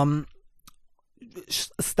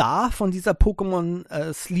 Star von dieser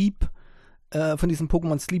Pokémon Sleep, von diesem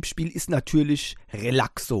Pokémon Sleep Spiel ist natürlich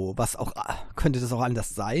Relaxo, was auch, könnte das auch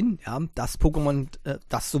anders sein, ja, das Pokémon,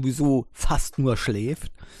 das sowieso fast nur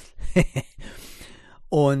schläft.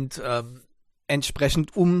 Und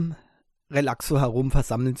entsprechend um Relaxo herum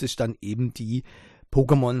versammeln sich dann eben die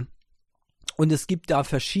Pokémon. Und es gibt da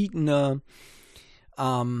verschiedene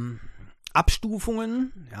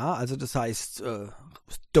Abstufungen, ja, also das heißt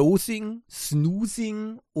Dozing,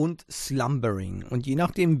 Snoozing und Slumbering. Und je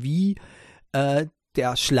nachdem, wie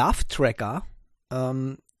der Schlaftracker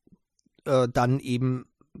dann eben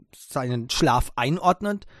seinen Schlaf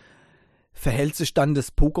einordnet, verhält sich dann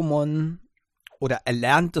das Pokémon oder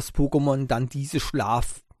erlernt das Pokémon dann diese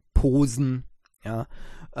Schlafposen. Ja,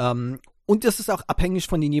 und das ist auch abhängig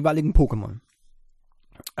von den jeweiligen Pokémon.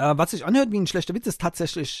 Was sich anhört wie ein schlechter Witz, ist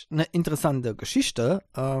tatsächlich eine interessante Geschichte,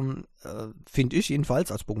 finde ich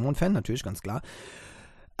jedenfalls, als Pokémon-Fan natürlich, ganz klar.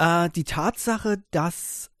 Die Tatsache,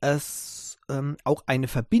 dass es auch eine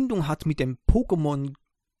Verbindung hat mit dem Pokémon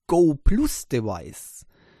Go Plus Device,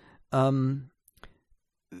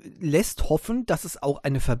 lässt hoffen, dass es auch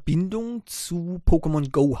eine Verbindung zu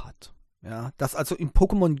Pokémon Go hat. Ja, dass also in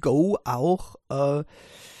Pokémon Go auch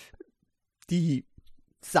die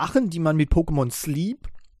Sachen, die man mit Pokémon Sleep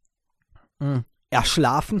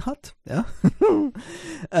erschlafen hat, ja,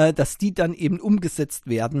 dass die dann eben umgesetzt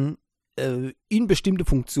werden in bestimmte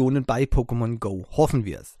Funktionen bei Pokémon Go. Hoffen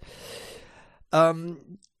wir es.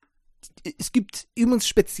 Es gibt übrigens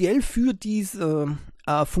speziell für diese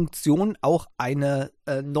Funktion auch eine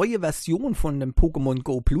neue Version von dem Pokémon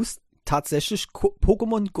Go Plus tatsächlich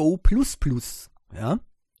Pokémon Go Plus Plus. Ja,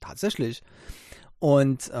 tatsächlich.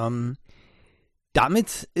 Und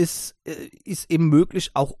damit ist eben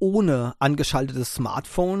möglich, auch ohne angeschaltetes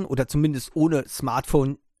Smartphone oder zumindest ohne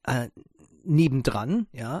Smartphone nebendran,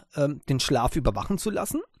 ja, den Schlaf überwachen zu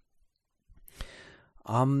lassen.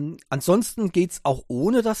 Ansonsten geht es auch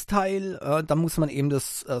ohne das Teil. Da muss man eben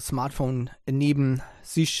das Smartphone neben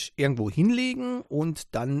sich irgendwo hinlegen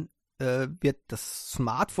und dann wird das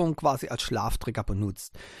Smartphone quasi als Schlafträger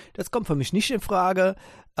benutzt. Das kommt für mich nicht in Frage.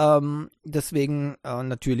 Deswegen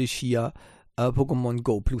natürlich hier Pokémon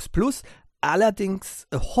Go Plus Plus. Allerdings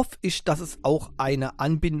hoffe ich, dass es auch eine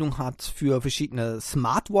Anbindung hat für verschiedene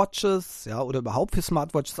Smartwatches, ja, oder überhaupt für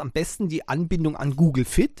Smartwatches. Am besten die Anbindung an Google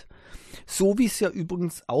Fit. So wie es ja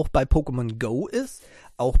übrigens auch bei Pokémon Go ist.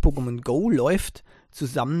 Auch Pokémon Go läuft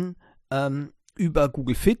zusammen über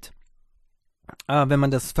Google Fit, wenn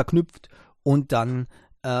man das verknüpft, und dann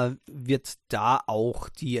wird da auch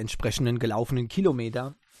die entsprechenden gelaufenen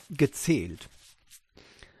Kilometer gezählt.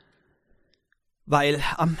 Weil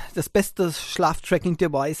das beste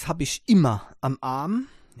Schlaftracking-Device habe ich immer am Arm,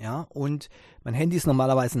 ja, und mein Handy ist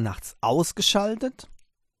normalerweise nachts ausgeschaltet.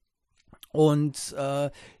 Und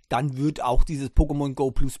dann wird auch dieses Pokémon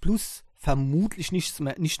Go Plus Plus vermutlich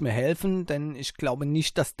nicht mehr helfen, denn ich glaube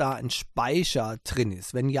nicht, dass da ein Speicher drin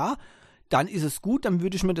ist. Wenn ja, dann ist es gut, dann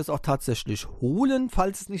würde ich mir das auch tatsächlich holen,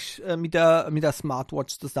 falls es nicht mit der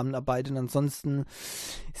Smartwatch zusammenarbeitet. Ansonsten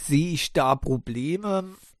sehe ich da Probleme.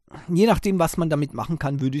 Je nachdem, was man damit machen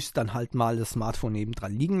kann, würde ich dann halt mal das Smartphone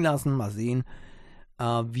nebendran liegen lassen. Mal sehen,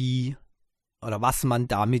 wie oder was man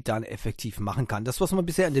damit dann effektiv machen kann. Das, was man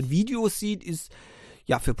bisher in den Videos sieht, ist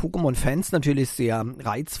ja für Pokémon-Fans natürlich sehr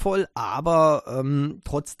reizvoll, aber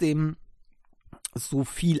trotzdem so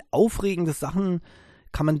viel aufregende Sachen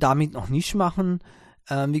kann man damit noch nicht machen.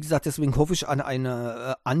 Wie gesagt, deswegen hoffe ich an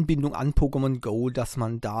eine Anbindung an Pokémon Go, dass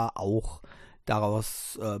man da auch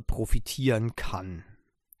daraus profitieren kann.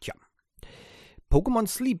 Tja. Pokémon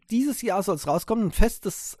Sleep, dieses Jahr soll es rauskommen. Ein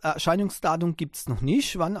festes Erscheinungsdatum gibt es noch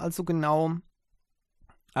nicht, wann also genau.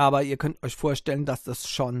 Aber ihr könnt euch vorstellen, dass das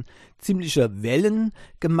schon ziemliche Wellen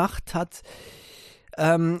gemacht hat.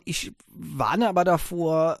 Ich warne aber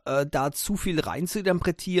davor, da zu viel rein zu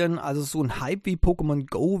interpretieren. Also so ein Hype wie Pokémon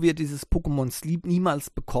Go wird dieses Pokémon Sleep niemals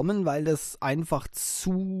bekommen, weil das einfach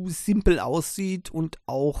zu simpel aussieht und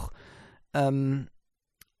auch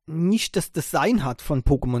nicht das Design hat von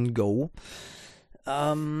Pokémon Go.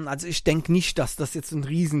 Also ich denke nicht, dass das jetzt ein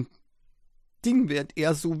Riesending wird.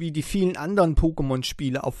 Eher so wie die vielen anderen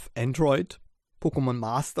Pokémon-Spiele auf Android. Pokémon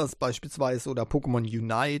Masters beispielsweise oder Pokémon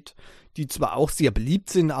Unite, die zwar auch sehr beliebt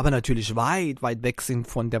sind, aber natürlich weit, weit weg sind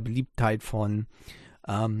von der Beliebtheit von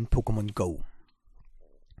Pokémon Go.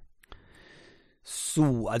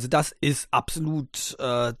 So, also das ist absolut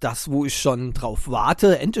das, wo ich schon drauf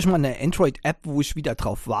warte. Endlich mal eine Android-App, wo ich wieder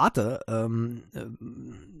drauf warte.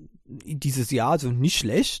 Dieses Jahr, also nicht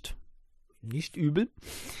schlecht, nicht übel.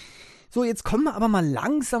 So, jetzt kommen wir aber mal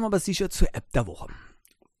langsam aber sicher zur App der Woche.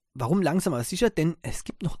 Warum langsam aber sicher? Denn es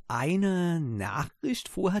gibt noch eine Nachricht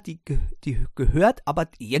vorher, die gehört aber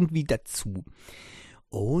irgendwie dazu.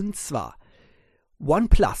 Und zwar,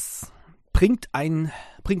 OnePlus bringt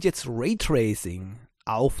jetzt Raytracing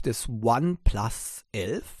auf das OnePlus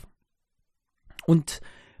 11 und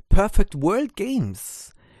Perfect World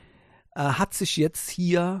Games hat sich jetzt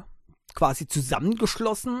hier quasi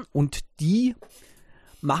zusammengeschlossen und die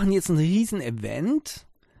machen jetzt ein riesen Event,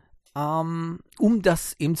 um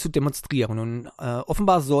das eben zu demonstrieren. Und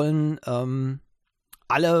offenbar sollen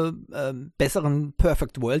alle besseren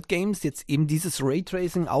Perfect World Games jetzt eben dieses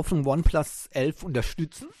Raytracing auf dem OnePlus 11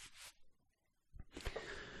 unterstützen.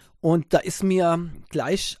 Und da ist mir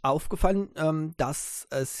gleich aufgefallen, dass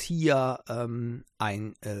es hier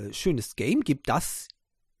ein schönes Game gibt, das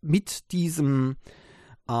mit dieser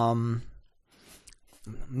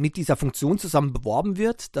Funktion zusammen beworben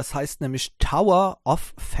wird. Das heißt nämlich Tower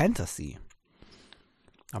of Fantasy.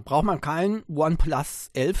 Da braucht man kein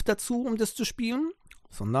OnePlus 11 dazu, um das zu spielen,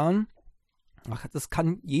 sondern das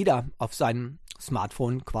kann jeder auf seinem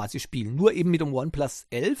Smartphone quasi spielen. Nur eben mit dem OnePlus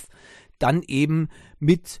 11, dann eben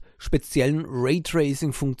mit speziellen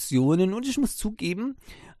Raytracing-Funktionen. Und ich muss zugeben,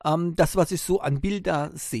 das, was ich so an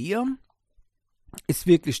Bilder sehe, ist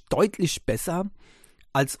wirklich deutlich besser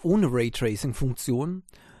als ohne Raytracing-Funktion.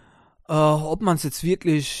 Ob man es jetzt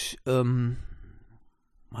wirklich,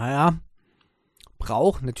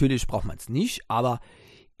 braucht, natürlich braucht man es nicht, aber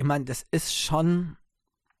ich meine, das ist schon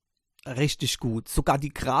richtig gut. Sogar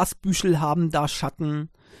die Grasbüschel haben da Schatten,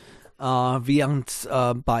 während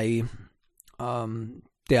bei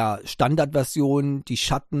der Standardversion die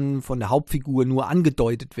Schatten von der Hauptfigur nur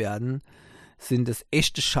angedeutet werden, sind es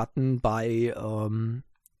echte Schatten bei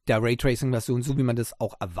der Raytracing-Version, so wie man das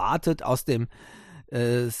auch erwartet. Aus dem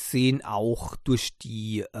sehen auch durch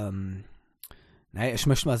die, ich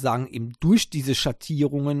möchte mal sagen, eben durch diese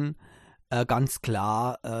Schattierungen ganz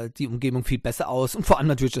klar die Umgebung viel besser aus und vor allem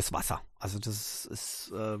natürlich das Wasser. Also das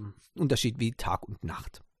ist ein Unterschied wie Tag und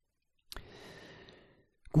Nacht.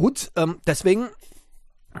 Gut, deswegen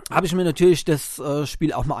habe ich mir natürlich das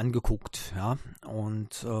Spiel auch mal angeguckt, ja,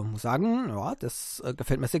 und muss sagen, ja, das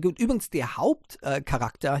gefällt mir sehr gut. Übrigens, der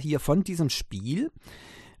Hauptcharakter hier von diesem Spiel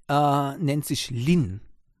nennt sich Lin,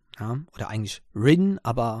 ja, oder eigentlich Rin,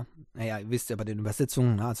 aber naja, ihr wisst ja bei den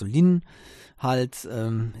Übersetzungen, ja, also Lin halt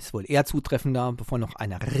ist wohl eher zutreffender, bevor noch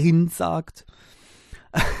einer Rin sagt.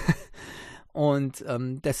 Und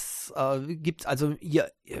das gibt es also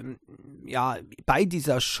hier ja, bei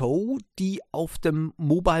dieser Show, die auf dem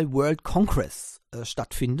Mobile World Congress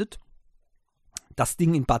stattfindet. Das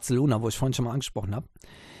Ding in Barcelona, wo ich vorhin schon mal angesprochen habe.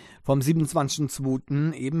 Vom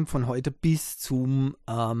 27.02. eben von heute bis zum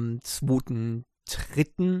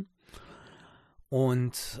 2.03.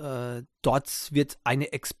 Und dort wird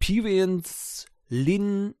eine Experience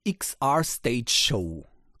Lin XR Stage Show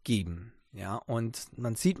geben. Ja, und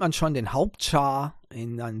man sieht man den Hauptchar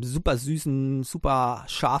in einem super süßen, super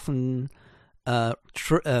scharfen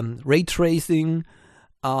Raytracing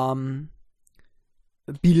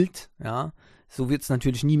Bild. Ja, so wird es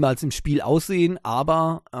natürlich niemals im Spiel aussehen,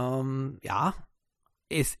 aber ja,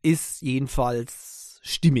 es ist jedenfalls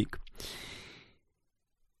stimmig.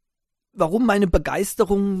 Warum meine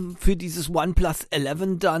Begeisterung für dieses OnePlus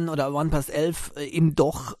 11 dann oder OnePlus 11 eben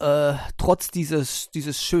doch trotz dieses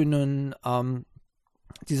schönen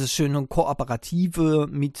Kooperative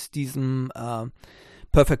mit diesem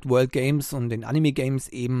Perfect World Games und den Anime Games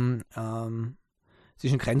eben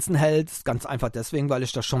sich in Grenzen hält, ist ganz einfach deswegen, weil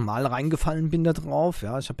ich da schon mal reingefallen bin da drauf.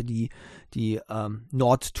 Ja, ich habe die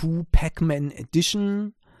Nord 2 Pac-Man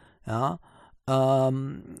Edition, ja,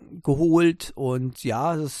 geholt und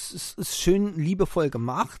ja, das ist schön liebevoll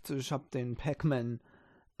gemacht. Ich habe den Pac-Man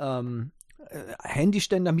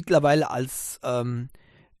Handyständer mittlerweile als ja,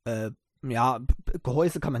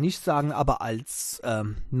 Gehäuse kann man nicht sagen, aber als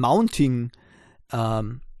Mounting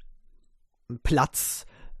Platz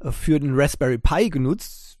für den Raspberry Pi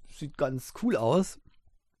genutzt. Sieht ganz cool aus.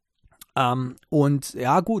 Und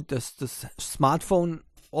ja gut, das Smartphone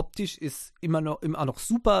optisch ist immer noch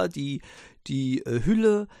super. Die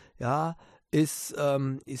Hülle, ja, ist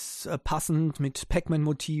passend mit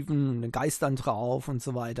Pac-Man-Motiven und den Geistern drauf und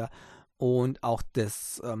so weiter. Und auch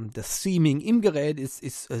das Theming im Gerät ist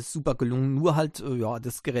super gelungen. Nur halt, ja,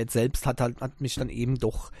 das Gerät selbst hat mich dann eben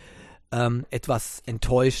doch etwas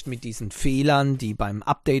enttäuscht mit diesen Fehlern, die beim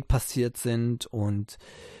Update passiert sind und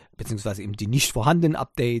beziehungsweise eben die nicht vorhandenen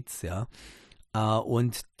Updates, ja.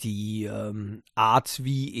 Und die Art,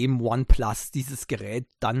 wie eben OnePlus dieses Gerät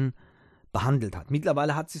dann behandelt hat.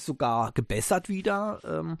 Mittlerweile hat sich sogar gebessert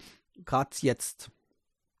wieder. Gerade jetzt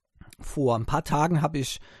vor ein paar Tagen habe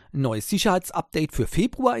ich ein neues Sicherheitsupdate für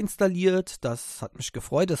Februar installiert. Das hat mich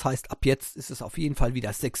gefreut. Das heißt, ab jetzt ist es auf jeden Fall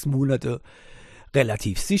wieder 6 Monate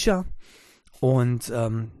relativ sicher. Und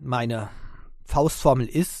meine Faustformel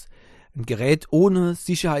ist, ein Gerät ohne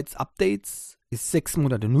Sicherheitsupdates ist 6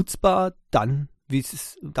 Monate nutzbar, dann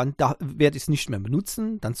werde ich es nicht mehr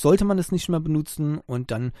benutzen, dann sollte man es nicht mehr benutzen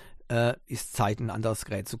und dann ist Zeit, ein anderes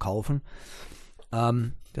Gerät zu kaufen.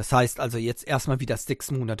 Das heißt also jetzt erstmal wieder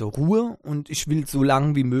 6 Monate Ruhe und ich will so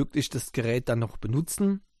lange wie möglich das Gerät dann noch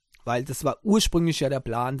benutzen, weil das war ursprünglich ja der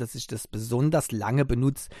Plan, dass ich das besonders lange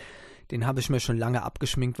benutze. Den habe ich mir schon lange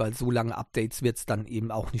abgeschminkt, weil so lange Updates wird es dann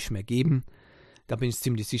eben auch nicht mehr geben. Da bin ich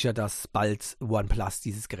ziemlich sicher, dass bald OnePlus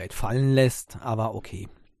dieses Gerät fallen lässt, aber okay.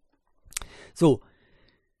 So,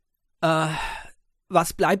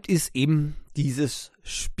 was bleibt, ist eben dieses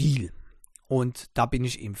Spiel. Und da bin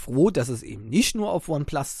ich eben froh, dass es eben nicht nur auf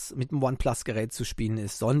OnePlus mit dem OnePlus-Gerät zu spielen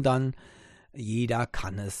ist, sondern jeder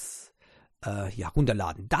kann es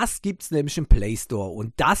runterladen. Das gibt es nämlich im Play Store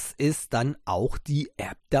und das ist dann auch die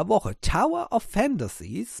App der Woche. Tower of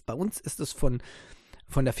Fantasies. Bei uns ist es von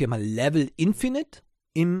der Firma Level Infinite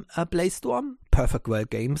im Play Store. Perfect World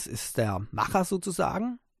Games ist der Macher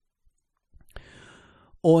sozusagen.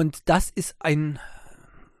 Und das ist ein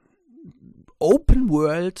Open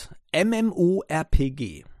World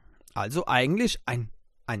MMORPG. Also eigentlich ein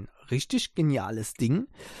richtig geniales Ding.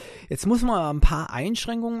 Jetzt muss man ein paar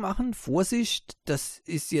Einschränkungen machen. Vorsicht, das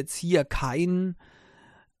ist jetzt hier kein,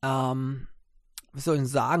 wie soll ich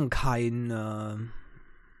sagen, kein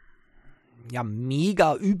ja,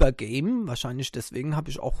 mega Übergame. Wahrscheinlich deswegen habe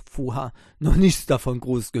ich auch vorher noch nichts davon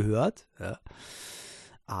groß gehört. Ja.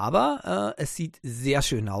 Aber es sieht sehr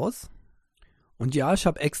schön aus. Und ja, ich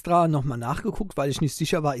habe extra nochmal nachgeguckt, weil ich nicht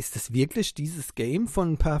sicher war, ist das wirklich dieses Game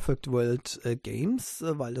von Perfect World Games,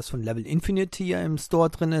 weil das von Level Infinite hier im Store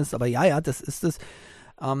drin ist. Aber ja, das ist es.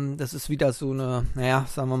 Das ist wieder so eine, naja,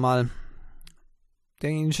 sagen wir mal,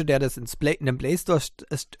 derjenige, der das in den Play Store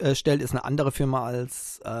stellt, ist eine andere Firma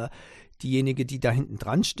als diejenige, die da hinten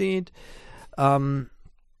dran steht. Und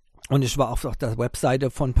ich war auch auf der Webseite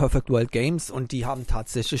von Perfect World Games und die haben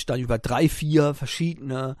tatsächlich dann über 3, 4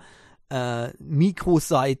 verschiedene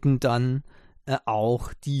Mikroseiten dann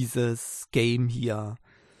auch dieses Game hier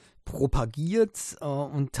propagiert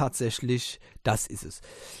und tatsächlich, das ist es.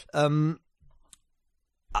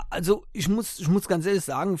 Also ich muss ganz ehrlich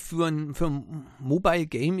sagen, für ein Mobile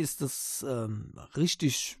Game ist das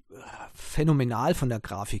richtig phänomenal von der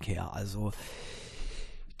Grafik her. Also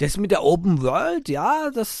das mit der Open World,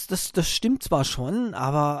 ja, das stimmt zwar schon,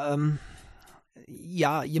 aber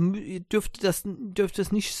ja, ihr dürft das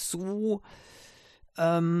nicht so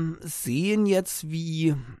sehen jetzt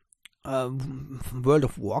wie World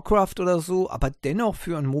of Warcraft oder so, aber dennoch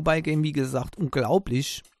für ein Mobile Game, wie gesagt,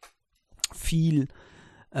 unglaublich viel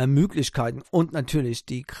Möglichkeiten und natürlich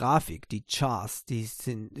die Grafik, die Charts,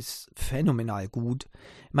 ist phänomenal gut.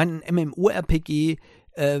 Ich meine, ein MMORPG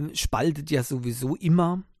spaltet ja sowieso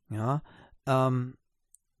immer, ja,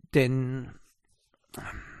 denn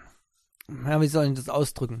ja, wie soll ich das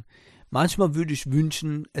ausdrücken? Manchmal würde ich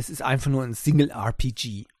wünschen, es ist einfach nur ein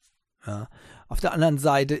Single-RPG. Ja. Auf der anderen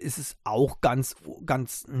Seite ist es auch ganz,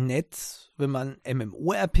 ganz nett, wenn man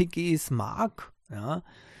MMORPGs mag. Ja,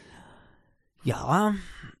 ja,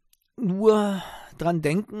 nur dran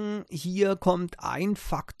denken, hier kommt ein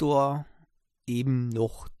Faktor eben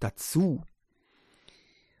noch dazu.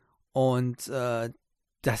 Und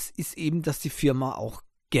das ist eben, dass die Firma auch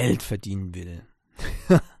Geld verdienen will.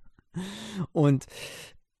 Und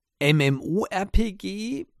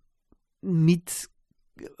MMORPG mit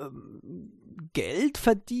Geld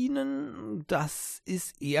verdienen, das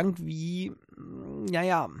ist irgendwie,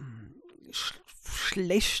 naja,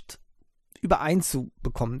 schlecht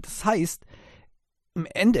übereinzubekommen. Das heißt, im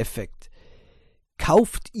Endeffekt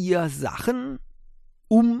kauft ihr Sachen,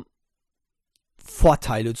 um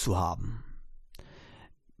Vorteile zu haben.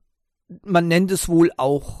 Man nennt es wohl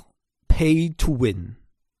auch Pay to Win.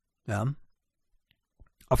 Ja.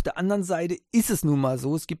 Auf der anderen Seite ist es nun mal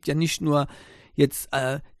so, es gibt ja nicht nur jetzt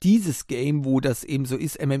dieses Game, wo das eben so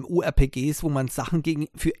ist, MMORPGs, wo man Sachen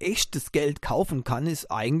für echtes Geld kaufen kann, ist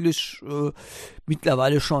eigentlich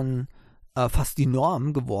mittlerweile schon fast die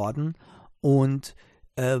Norm geworden. Und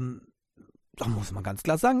da muss man ganz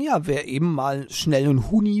klar sagen, ja, wer eben mal schnell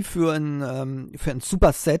einen Huni für ein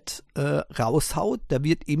Superset raushaut, der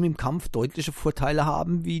wird eben im Kampf deutliche Vorteile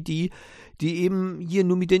haben, wie die eben hier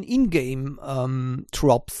nur mit den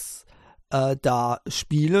Ingame-Drops da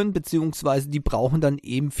spielen, beziehungsweise die brauchen dann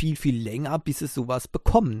eben viel, viel länger, bis sie sowas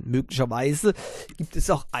bekommen. Möglicherweise gibt es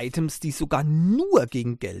auch Items, die es sogar nur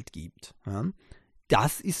gegen Geld gibt. Ja?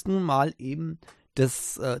 Das ist nun mal eben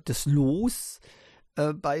das Los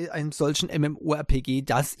bei einem solchen MMORPG,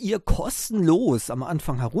 dass ihr kostenlos am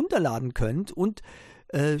Anfang herunterladen könnt und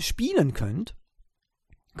spielen könnt,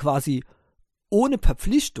 quasi ohne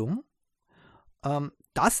Verpflichtung.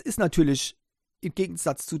 Das ist natürlich im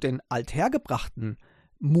Gegensatz zu den althergebrachten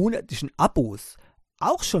monatlichen Abos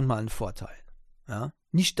auch schon mal ein Vorteil. Ja?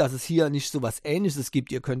 Nicht, dass es hier nicht so was Ähnliches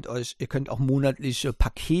gibt. Ihr könnt auch monatliche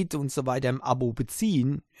Pakete und so weiter im Abo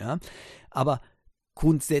beziehen. Ja? Aber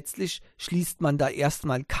grundsätzlich schließt man da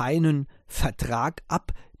erstmal keinen Vertrag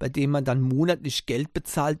ab, bei dem man dann monatlich Geld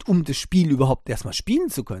bezahlt, um das Spiel überhaupt erstmal spielen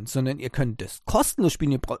zu können, sondern ihr könnt das kostenlos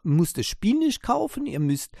spielen, ihr müsst das Spiel nicht kaufen, ihr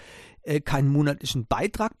müsst keinen monatlichen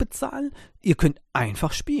Beitrag bezahlen, ihr könnt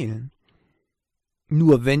einfach spielen.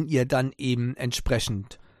 Nur wenn ihr dann eben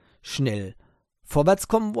entsprechend schnell vorwärts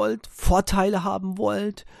kommen wollt, Vorteile haben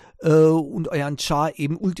wollt und euren Char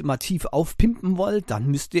eben ultimativ aufpimpen wollt, dann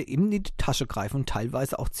müsst ihr eben in die Tasche greifen und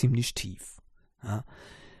teilweise auch ziemlich tief. Ja.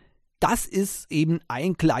 Das ist eben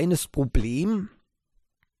ein kleines Problem,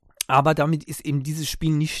 aber damit ist eben dieses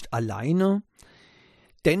Spiel nicht alleine.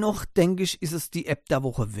 Dennoch, denke ich, ist es die App der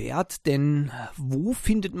Woche wert, denn wo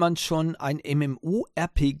findet man schon ein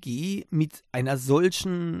MMORPG mit einer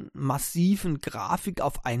solchen massiven Grafik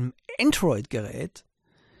auf einem Android-Gerät?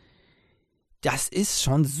 Das ist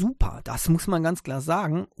schon super, das muss man ganz klar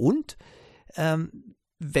sagen. Und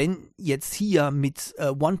wenn jetzt hier mit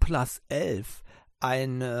OnePlus 11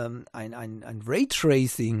 ein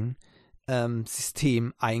Raytracing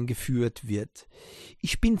System eingeführt wird.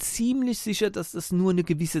 Ich bin ziemlich sicher, dass das nur eine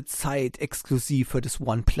gewisse Zeit exklusiv für das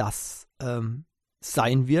OnePlus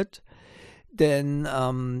sein wird, denn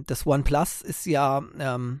das OnePlus ist ja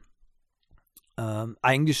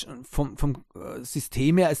eigentlich vom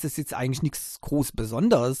System her ist das jetzt eigentlich nichts groß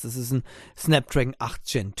Besonderes. Das ist ein Snapdragon 8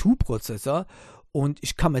 Gen 2 Prozessor und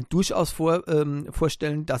ich kann mir durchaus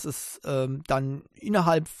vorstellen, dass es dann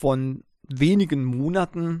innerhalb von wenigen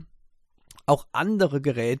Monaten auch andere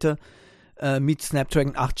Geräte mit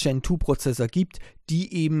Snapdragon 8 Gen 2 Prozessor gibt,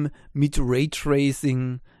 die eben mit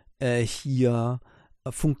Raytracing hier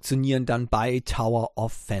funktionieren dann bei Tower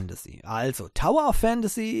of Fantasy. Also Tower of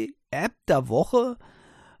Fantasy, App der Woche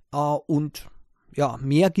und ja,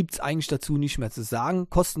 mehr gibt es eigentlich dazu nicht mehr zu sagen.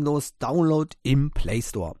 Kostenlos Download im Play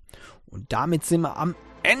Store. Und damit sind wir am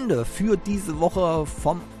Ende für diese Woche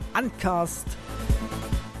vom Uncast.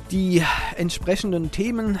 Die entsprechenden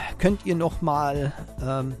Themen könnt ihr nochmal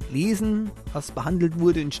lesen, was behandelt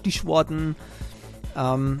wurde in Stichworten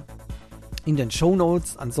in den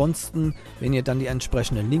Shownotes. Ansonsten, wenn ihr dann die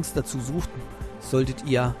entsprechenden Links dazu sucht, solltet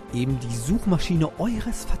ihr eben die Suchmaschine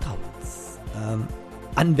eures Vertrauens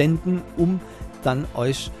anwenden, um dann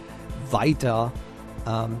euch weiter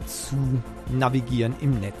zu navigieren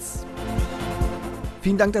im Netz.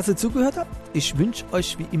 Vielen Dank, dass ihr zugehört habt. Ich wünsche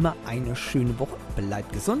euch wie immer eine schöne Woche.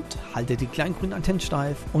 Bleibt gesund, haltet die kleinen grünen Antennen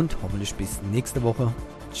steif und hoffentlich bis nächste Woche.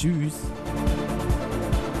 Tschüss.